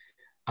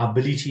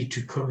 ability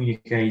to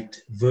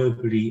communicate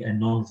verbally and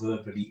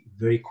non-verbally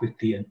very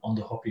quickly and on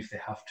the hop if they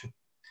have to.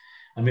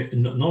 I mean,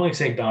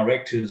 non-exec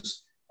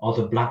directors are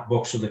the black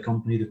box of the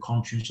company, the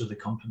conscience of the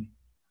company.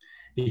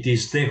 It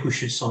is they who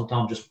should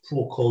sometimes just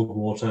pour cold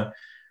water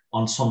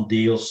on some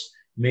deals,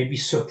 maybe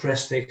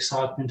suppress the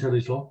excitement a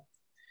little,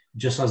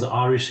 just as the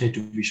Irish say,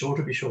 to be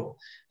sure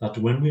that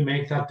when we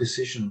make that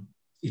decision,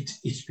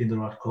 it's been the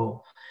right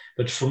call.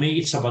 But for me,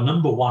 it's about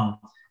number one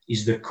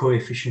is the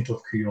coefficient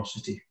of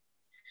curiosity.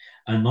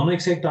 A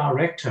non-exec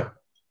director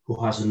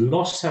who has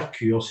lost that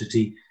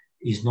curiosity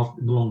is no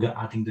longer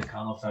adding the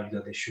kind of value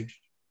that they should,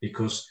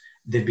 because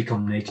they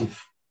become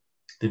native.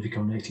 They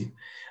become native.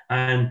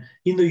 And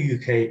in the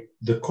UK,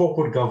 the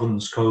Corporate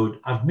Governance Code,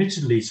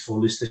 admittedly it's for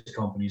listed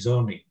companies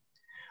only,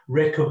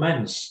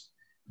 recommends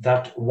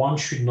that one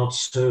should not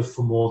serve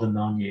for more than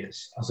 9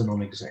 years as a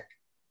non-exec.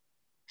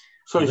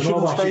 So it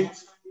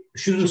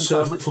shouldn't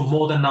serve for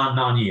more than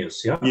nine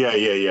years, yeah?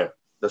 Yeah.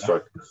 That's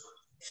right.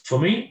 For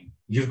me,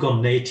 you've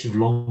gone native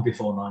long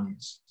before 9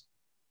 years.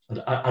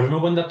 I don't know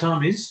when that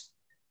time is,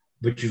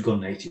 but you've gone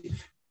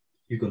native.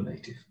 You've gone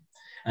native.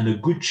 And a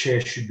good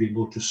chair should be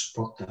able to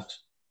spot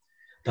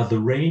that the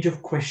range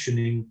of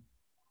questioning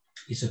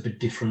is a bit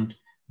different.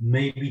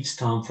 Maybe it's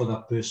time for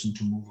that person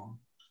to move on,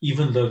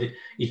 even though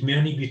it may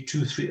only be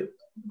 2, 3,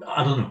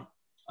 I don't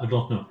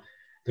know.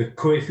 The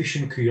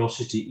coefficient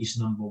curiosity is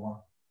number one.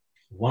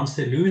 Once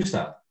they lose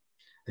that,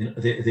 then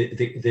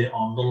they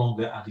are no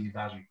longer adding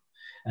value.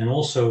 And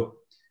also,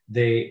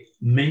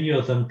 many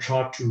of them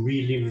try to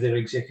relive their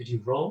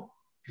executive role.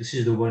 This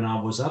is the one I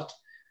was at.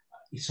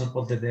 It's not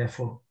what they're there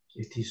for.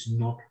 It is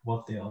not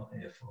what they are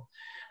there for.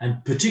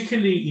 And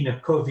particularly in a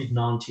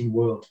COVID-19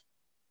 world,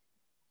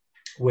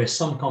 where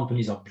some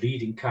companies are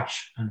bleeding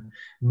cash and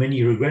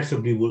many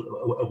regrettably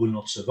will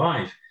not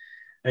survive.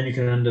 And you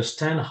can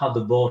understand how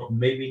the board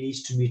maybe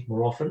needs to meet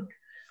more often.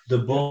 The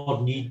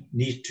board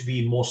needs to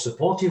be more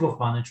supportive of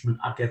management.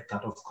 I get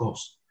that, of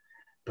course.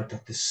 But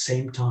at the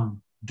same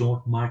time,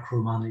 don't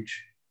micromanage.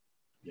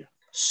 Yeah.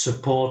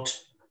 Support,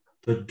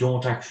 but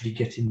don't actually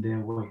get in their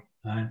way.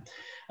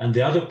 And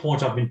the other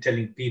point I've been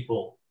telling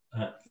people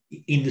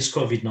in this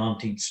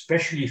COVID-19,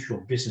 especially if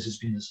your business has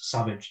been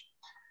savage,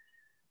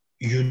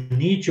 you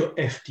need your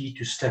FD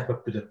to step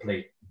up to the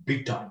plate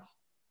big time,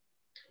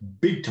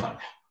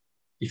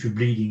 if you're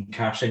bleeding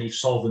cash and if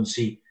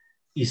solvency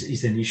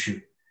is an issue.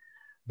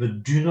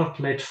 But do not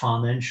let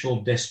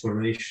financial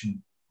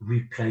desperation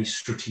replace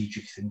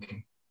strategic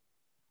thinking.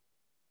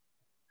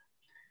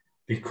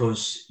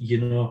 Because,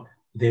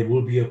 there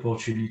will be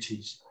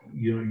opportunities.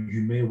 You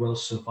may well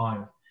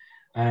survive.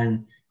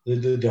 And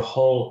the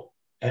whole,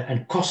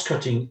 and cost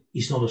cutting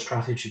is not a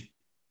strategy.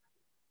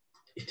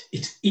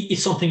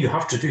 It's something you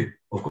have to do,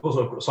 of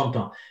course,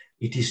 sometimes.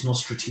 It is not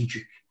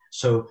strategic.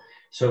 So,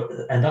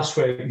 and that's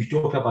where you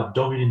talked about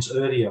dominance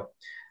earlier.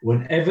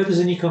 Whenever there's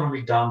an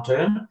economic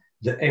downturn,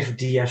 the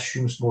FD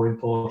assumes more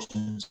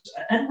importance,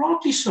 and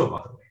rightly so,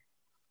 by the way,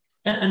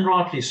 and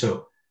rightly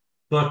so.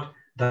 But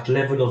that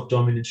level of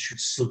dominance should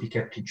still be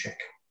kept in check.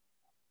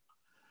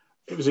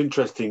 It was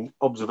interesting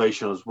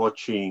observation I was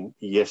watching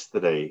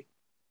yesterday.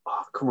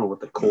 I can't remember what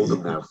they call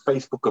them now.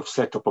 Facebook have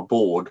set up a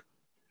board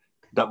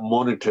that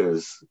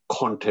monitors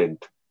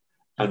content,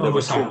 and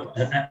oversight.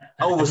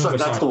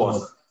 That's the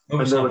one.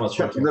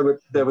 And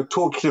they were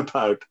talking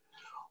about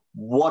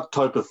what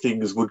type of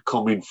things would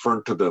come in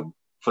front of them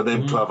for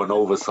them to have an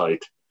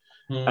oversight.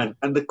 And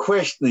the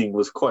questioning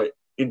was quite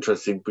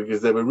interesting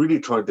because they were really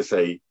trying to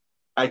say,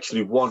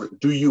 actually, one,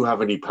 do you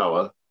have any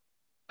power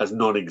as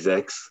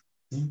non-execs?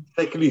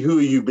 Secondly, who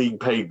are you being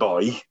paid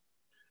by?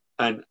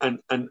 And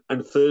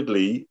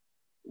thirdly,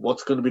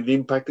 what's going to be the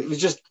impact? It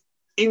was just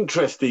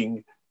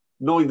interesting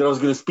knowing that I was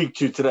going to speak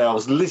to you today. I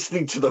was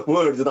listening to the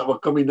words that were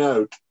coming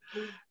out,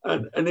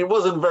 and it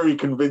wasn't very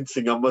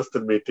convincing, I must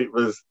admit. It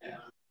was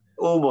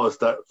almost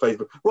that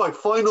Facebook. Right,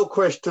 final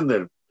question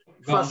then.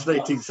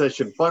 Fascinating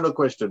session. Final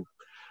question.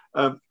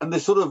 And they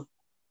sort of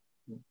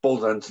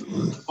both answered.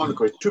 Final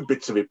question, 2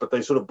 bits of it, but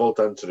they sort of both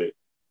answered it.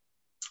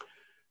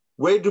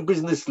 Where do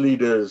business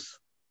leaders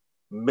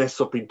mess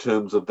up in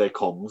terms of their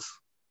comms,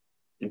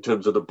 in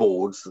terms of the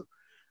boards?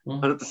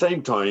 And at the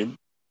same time,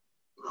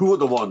 who are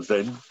the ones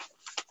then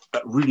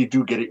that really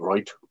do get it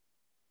right?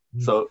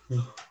 So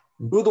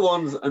who are the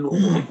ones and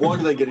why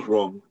do they get it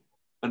wrong?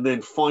 And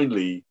then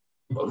finally,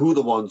 who are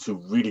the ones who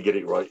really get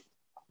it right?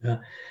 Yeah,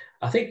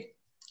 I think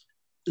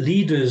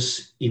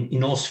leaders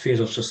in all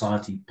spheres of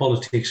society,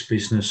 politics,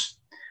 business,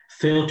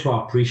 fail to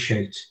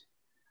appreciate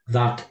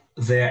that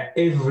their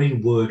every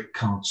word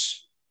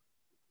counts.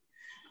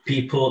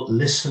 People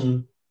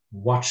listen,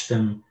 watch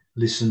them,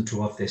 listen to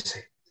what they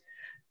say.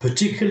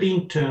 Particularly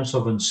in terms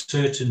of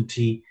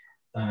uncertainty,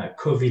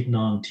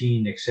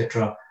 COVID-19,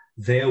 etc.,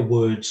 their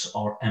words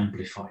are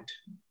amplified.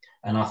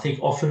 And I think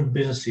often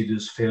business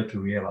leaders fail to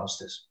realize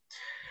this.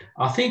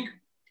 I think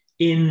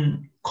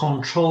in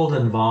controlled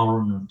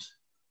environment,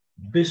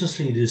 business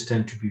leaders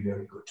tend to be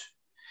very good.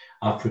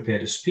 I've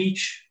prepared a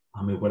speech.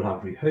 I may well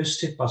have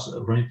rehearsed it,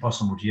 run it by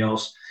somebody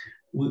else.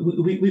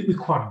 We're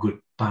quite good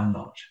by and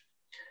large.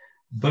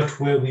 But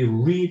where we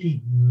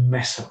really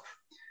mess up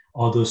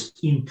are those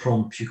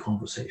impromptu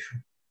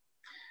conversations.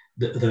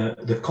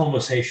 The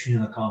conversation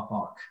in the car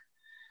park,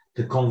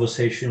 the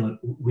conversation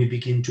we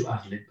begin to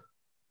ad lib.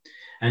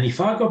 And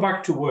if I go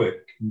back to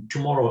work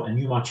tomorrow and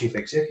you're my chief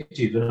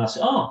executive, and I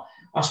say,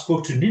 I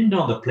spoke to Ninder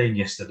on the plane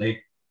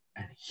yesterday,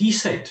 and he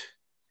said,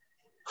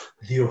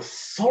 the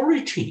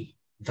authority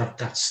that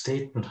that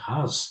statement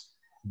has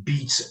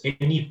beats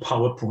any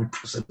PowerPoint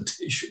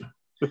presentation.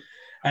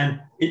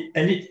 And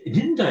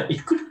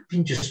it could have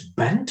been just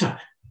banter,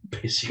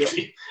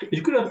 basically. Yeah.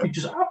 It could have been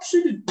just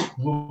absolute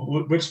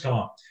red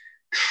star.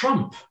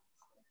 Trump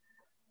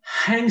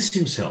hangs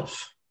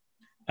himself,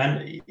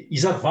 and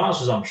his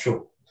advisors, I'm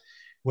sure,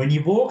 when he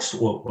walks,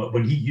 or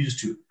when he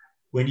used to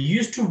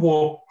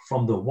walk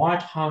from the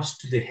White House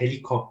to the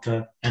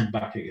helicopter and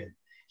back again,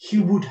 he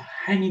would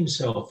hang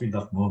himself in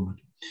that moment.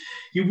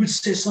 He would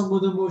say some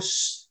of the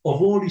most, of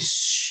all his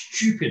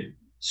stupid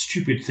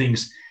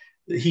things.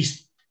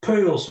 His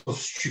pearls of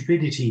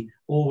stupidity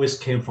always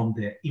came from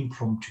their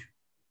impromptu.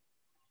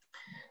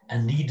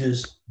 And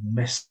leaders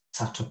mess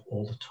that up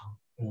all the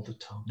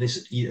time. They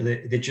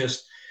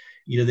just,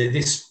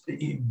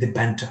 they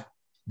banter.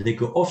 They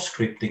go off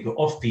script, they go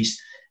off piece,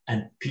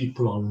 and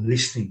people are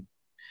listening.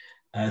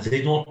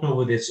 They don't know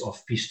whether it's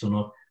off piece or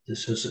not.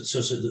 So it's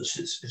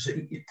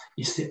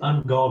the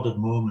unguarded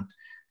moment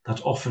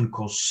that often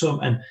causes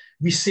some. And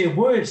we say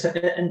words,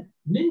 and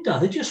Ninder,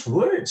 they're just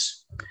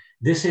words.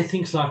 They say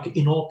things like,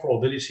 in all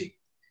probability.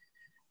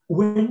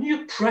 When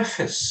you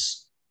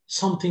preface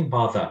something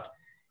by that,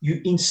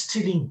 you're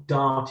instilling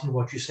doubt in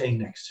what you're saying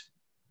next.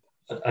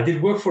 I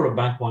did work for a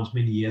bank once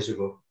many years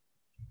ago,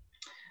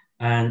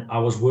 and I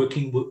was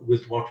working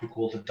with what we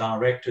call the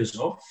directors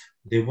of.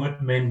 They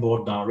weren't main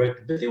board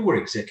directors, but they were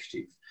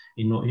executive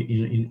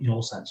in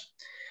all sense.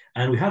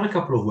 And we had a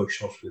couple of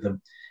workshops with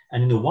them.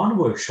 And in the one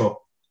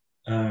workshop,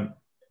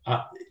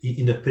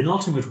 in the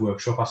penultimate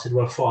workshop, I said,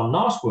 well, for our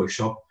last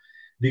workshop,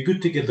 it'd be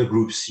good to get the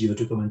group CEO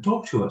to come and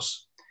talk to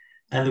us.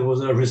 And there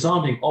was a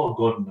resounding, oh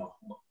God, no,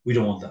 we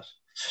don't want that.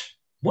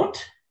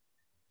 What?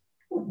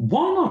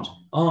 Why not?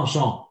 Oh,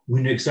 Jean,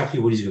 we know exactly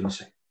what he's going to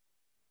say.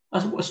 I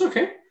said, well, it's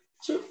okay.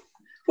 So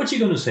what's he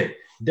going to say?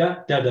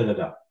 Da.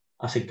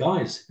 I said,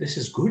 guys, this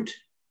is good.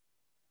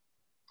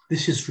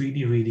 This is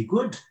really, really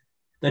good.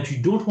 That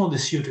you don't want the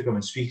CEO to come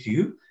and speak to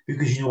you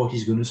because you know what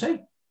he's going to say.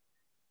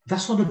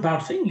 That's not a bad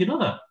thing, you know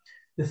that.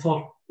 They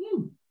thought,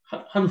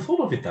 I hadn't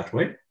thought of it that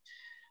way.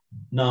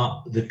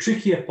 Now, the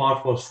trickier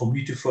part was for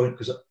me to phone,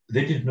 because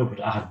they didn't know,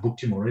 but I had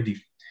booked him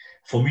already,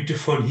 for me to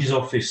phone his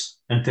office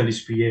and tell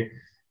his PA,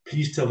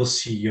 please tell the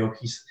CEO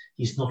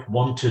he's not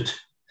wanted.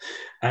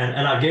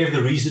 And I gave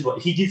the reason why.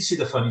 He did see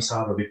the funny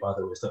side of it, by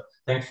the way, so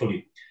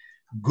thankfully.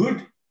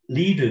 Good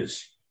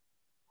leaders,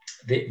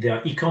 they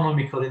are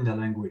economical in their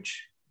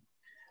language.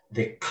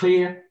 They're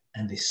clear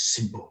and they're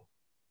simple.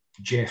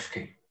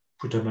 JFK,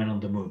 put a man on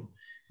the moon.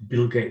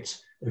 Bill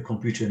Gates, a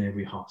computer in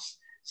every house.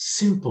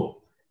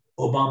 Simple.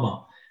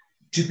 Obama.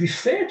 To be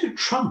fair to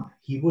Trump,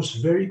 he was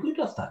very good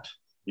at that.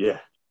 Yeah.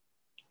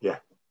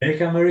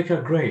 Make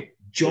America great.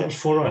 Jobs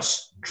for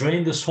us.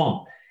 Drain the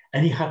swamp.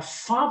 And he had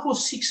 5 or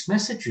 6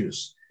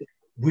 messages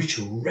which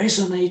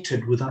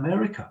resonated with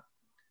America.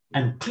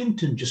 And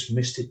Clinton just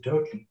missed it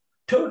totally.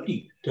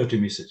 Totally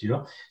missed it, you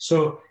know.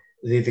 So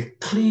the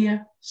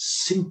clear,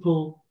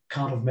 simple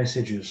kind of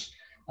messages.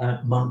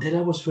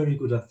 Mandela was very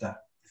good at that.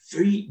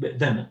 But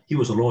then he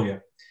was a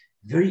lawyer.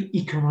 Very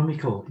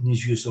economical in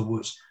his use of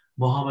words.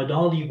 Muhammad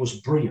Ali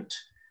was brilliant.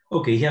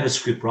 Okay, he had a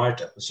script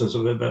writer, so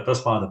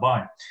that's by the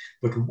by.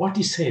 But what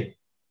he said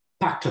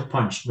packed a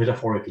punch,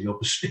 metaphorically,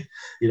 obviously.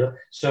 You know,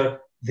 so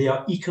they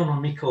are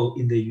economical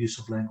in their use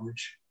of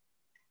language,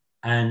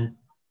 and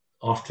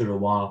after a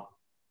while,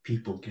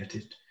 people get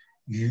it.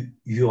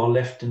 You are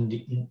left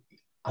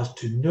as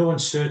to no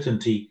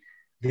uncertainty.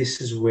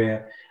 This is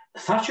where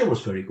Thatcher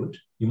was very good.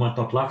 You might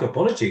not like her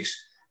politics,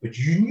 but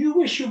you knew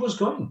where she was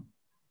going.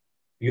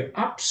 You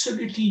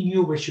absolutely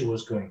knew where she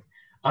was going.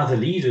 Other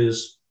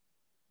leaders.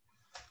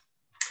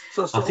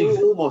 So I think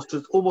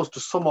almost to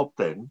sum up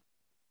then,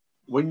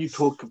 when you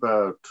talk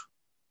about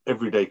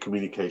everyday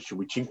communication,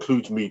 which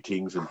includes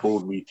meetings and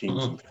board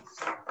meetings,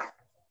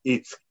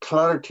 it's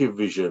clarity of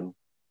vision,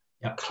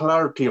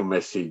 clarity of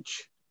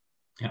message,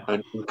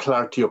 and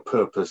clarity of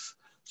purpose.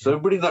 So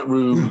everybody in that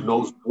room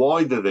knows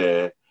why they're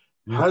there,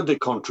 how they're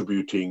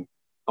contributing,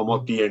 and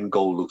what the end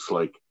goal looks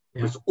like.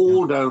 It's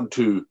all down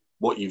to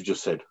what you've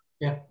just said.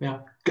 Yeah.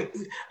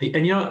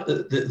 And you know,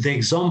 the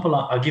example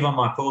I give on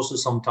my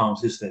courses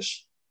sometimes is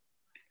this.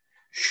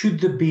 Should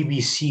the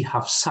BBC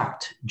have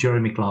sacked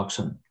Jeremy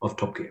Clarkson of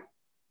Top Gear?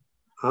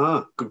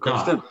 Good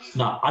question.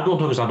 No, I don't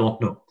know because I don't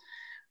know.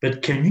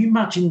 But can you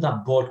imagine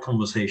that board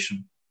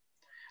conversation?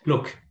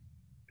 Look,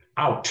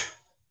 out.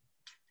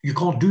 You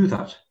can't do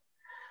that.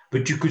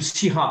 But you could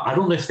see how, I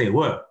don't know if they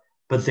were,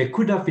 but there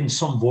could have been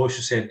some voice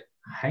who said,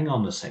 hang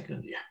on a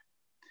second here.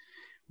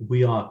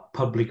 We are a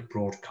public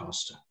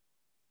broadcaster.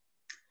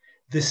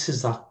 This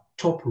is our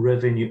top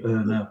revenue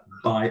earner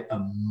by a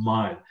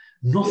mile.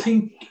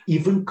 Nothing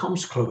even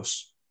comes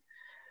close.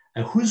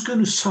 And who's going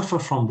to suffer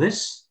from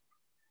this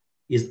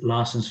is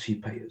license fee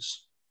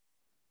payers.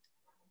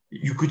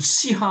 You could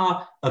see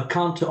how a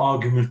counter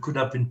argument could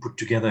have been put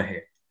together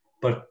here,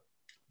 but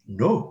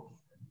no,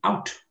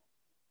 out.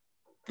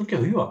 Don't care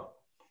who you are,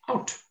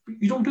 out.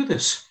 You don't do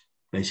this,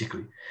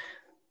 basically.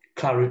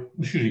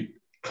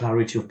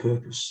 Clarity of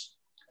purpose.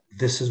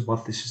 This is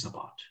what this is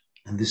about.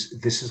 And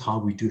this is how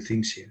we do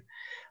things here.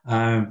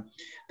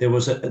 There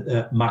was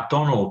a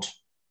McDonald's,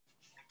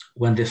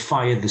 when they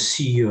fired the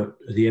CEO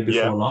the year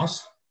before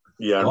last.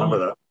 Yeah, I remember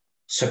that.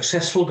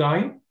 Successful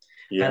guy.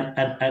 Yeah.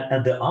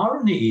 And the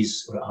irony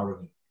is,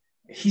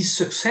 his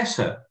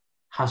successor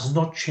has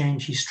not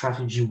changed his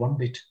strategy one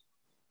bit.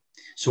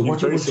 So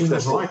what he was doing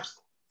was right.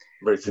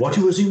 What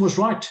he was doing was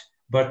right,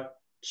 but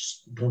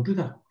don't do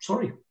that.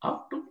 Sorry,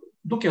 out.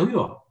 Don't care who you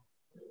are.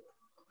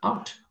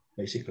 Out,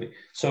 basically.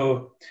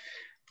 So,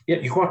 yeah,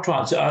 you're quite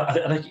right. So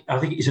I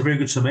think it's a very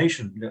good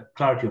summation.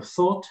 Clarity of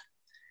thought,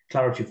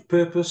 clarity of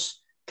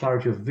purpose,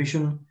 clarity of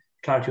vision,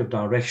 clarity of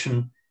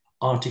direction,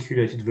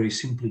 articulated very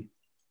simply.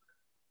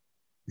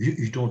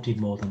 You don't need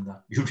more than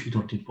that. You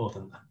don't need more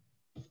than that.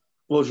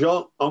 Well,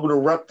 Johal, I'm going to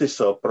wrap this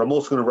up, but I'm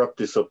also going to wrap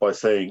this up by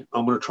saying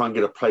I'm going to try and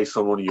get a place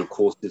on one of your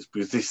courses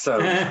because this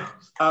sounds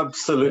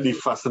absolutely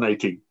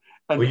fascinating.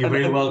 Well, you're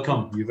very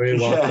welcome. You're very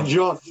welcome. Yeah,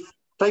 Johal,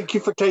 thank you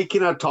for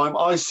taking our time.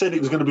 I said it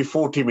was going to be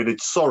 40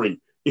 minutes. Sorry,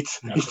 it's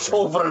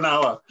over an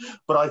hour.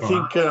 But I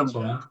think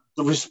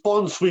the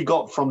response we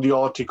got from the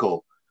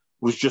article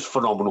was just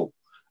phenomenal.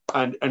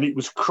 And it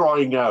was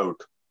crying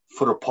out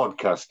for a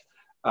podcast.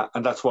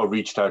 And that's why I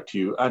reached out to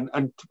you.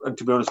 And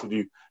to be honest with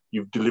you,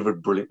 you've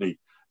delivered brilliantly.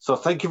 So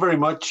thank you very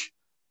much.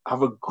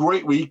 Have a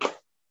great week.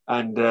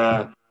 And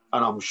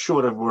I'm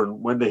sure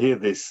everyone, when they hear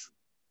this,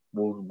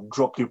 will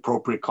drop the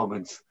appropriate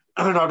comments.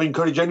 And I'd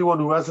encourage anyone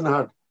who hasn't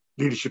had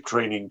leadership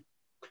training,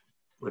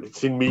 whether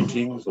it's in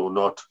meetings or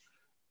not,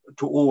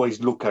 to always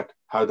look at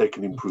how they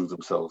can improve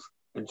themselves.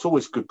 And it's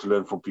always good to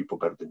learn from people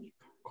better than you.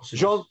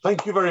 Johal,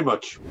 thank you very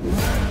much.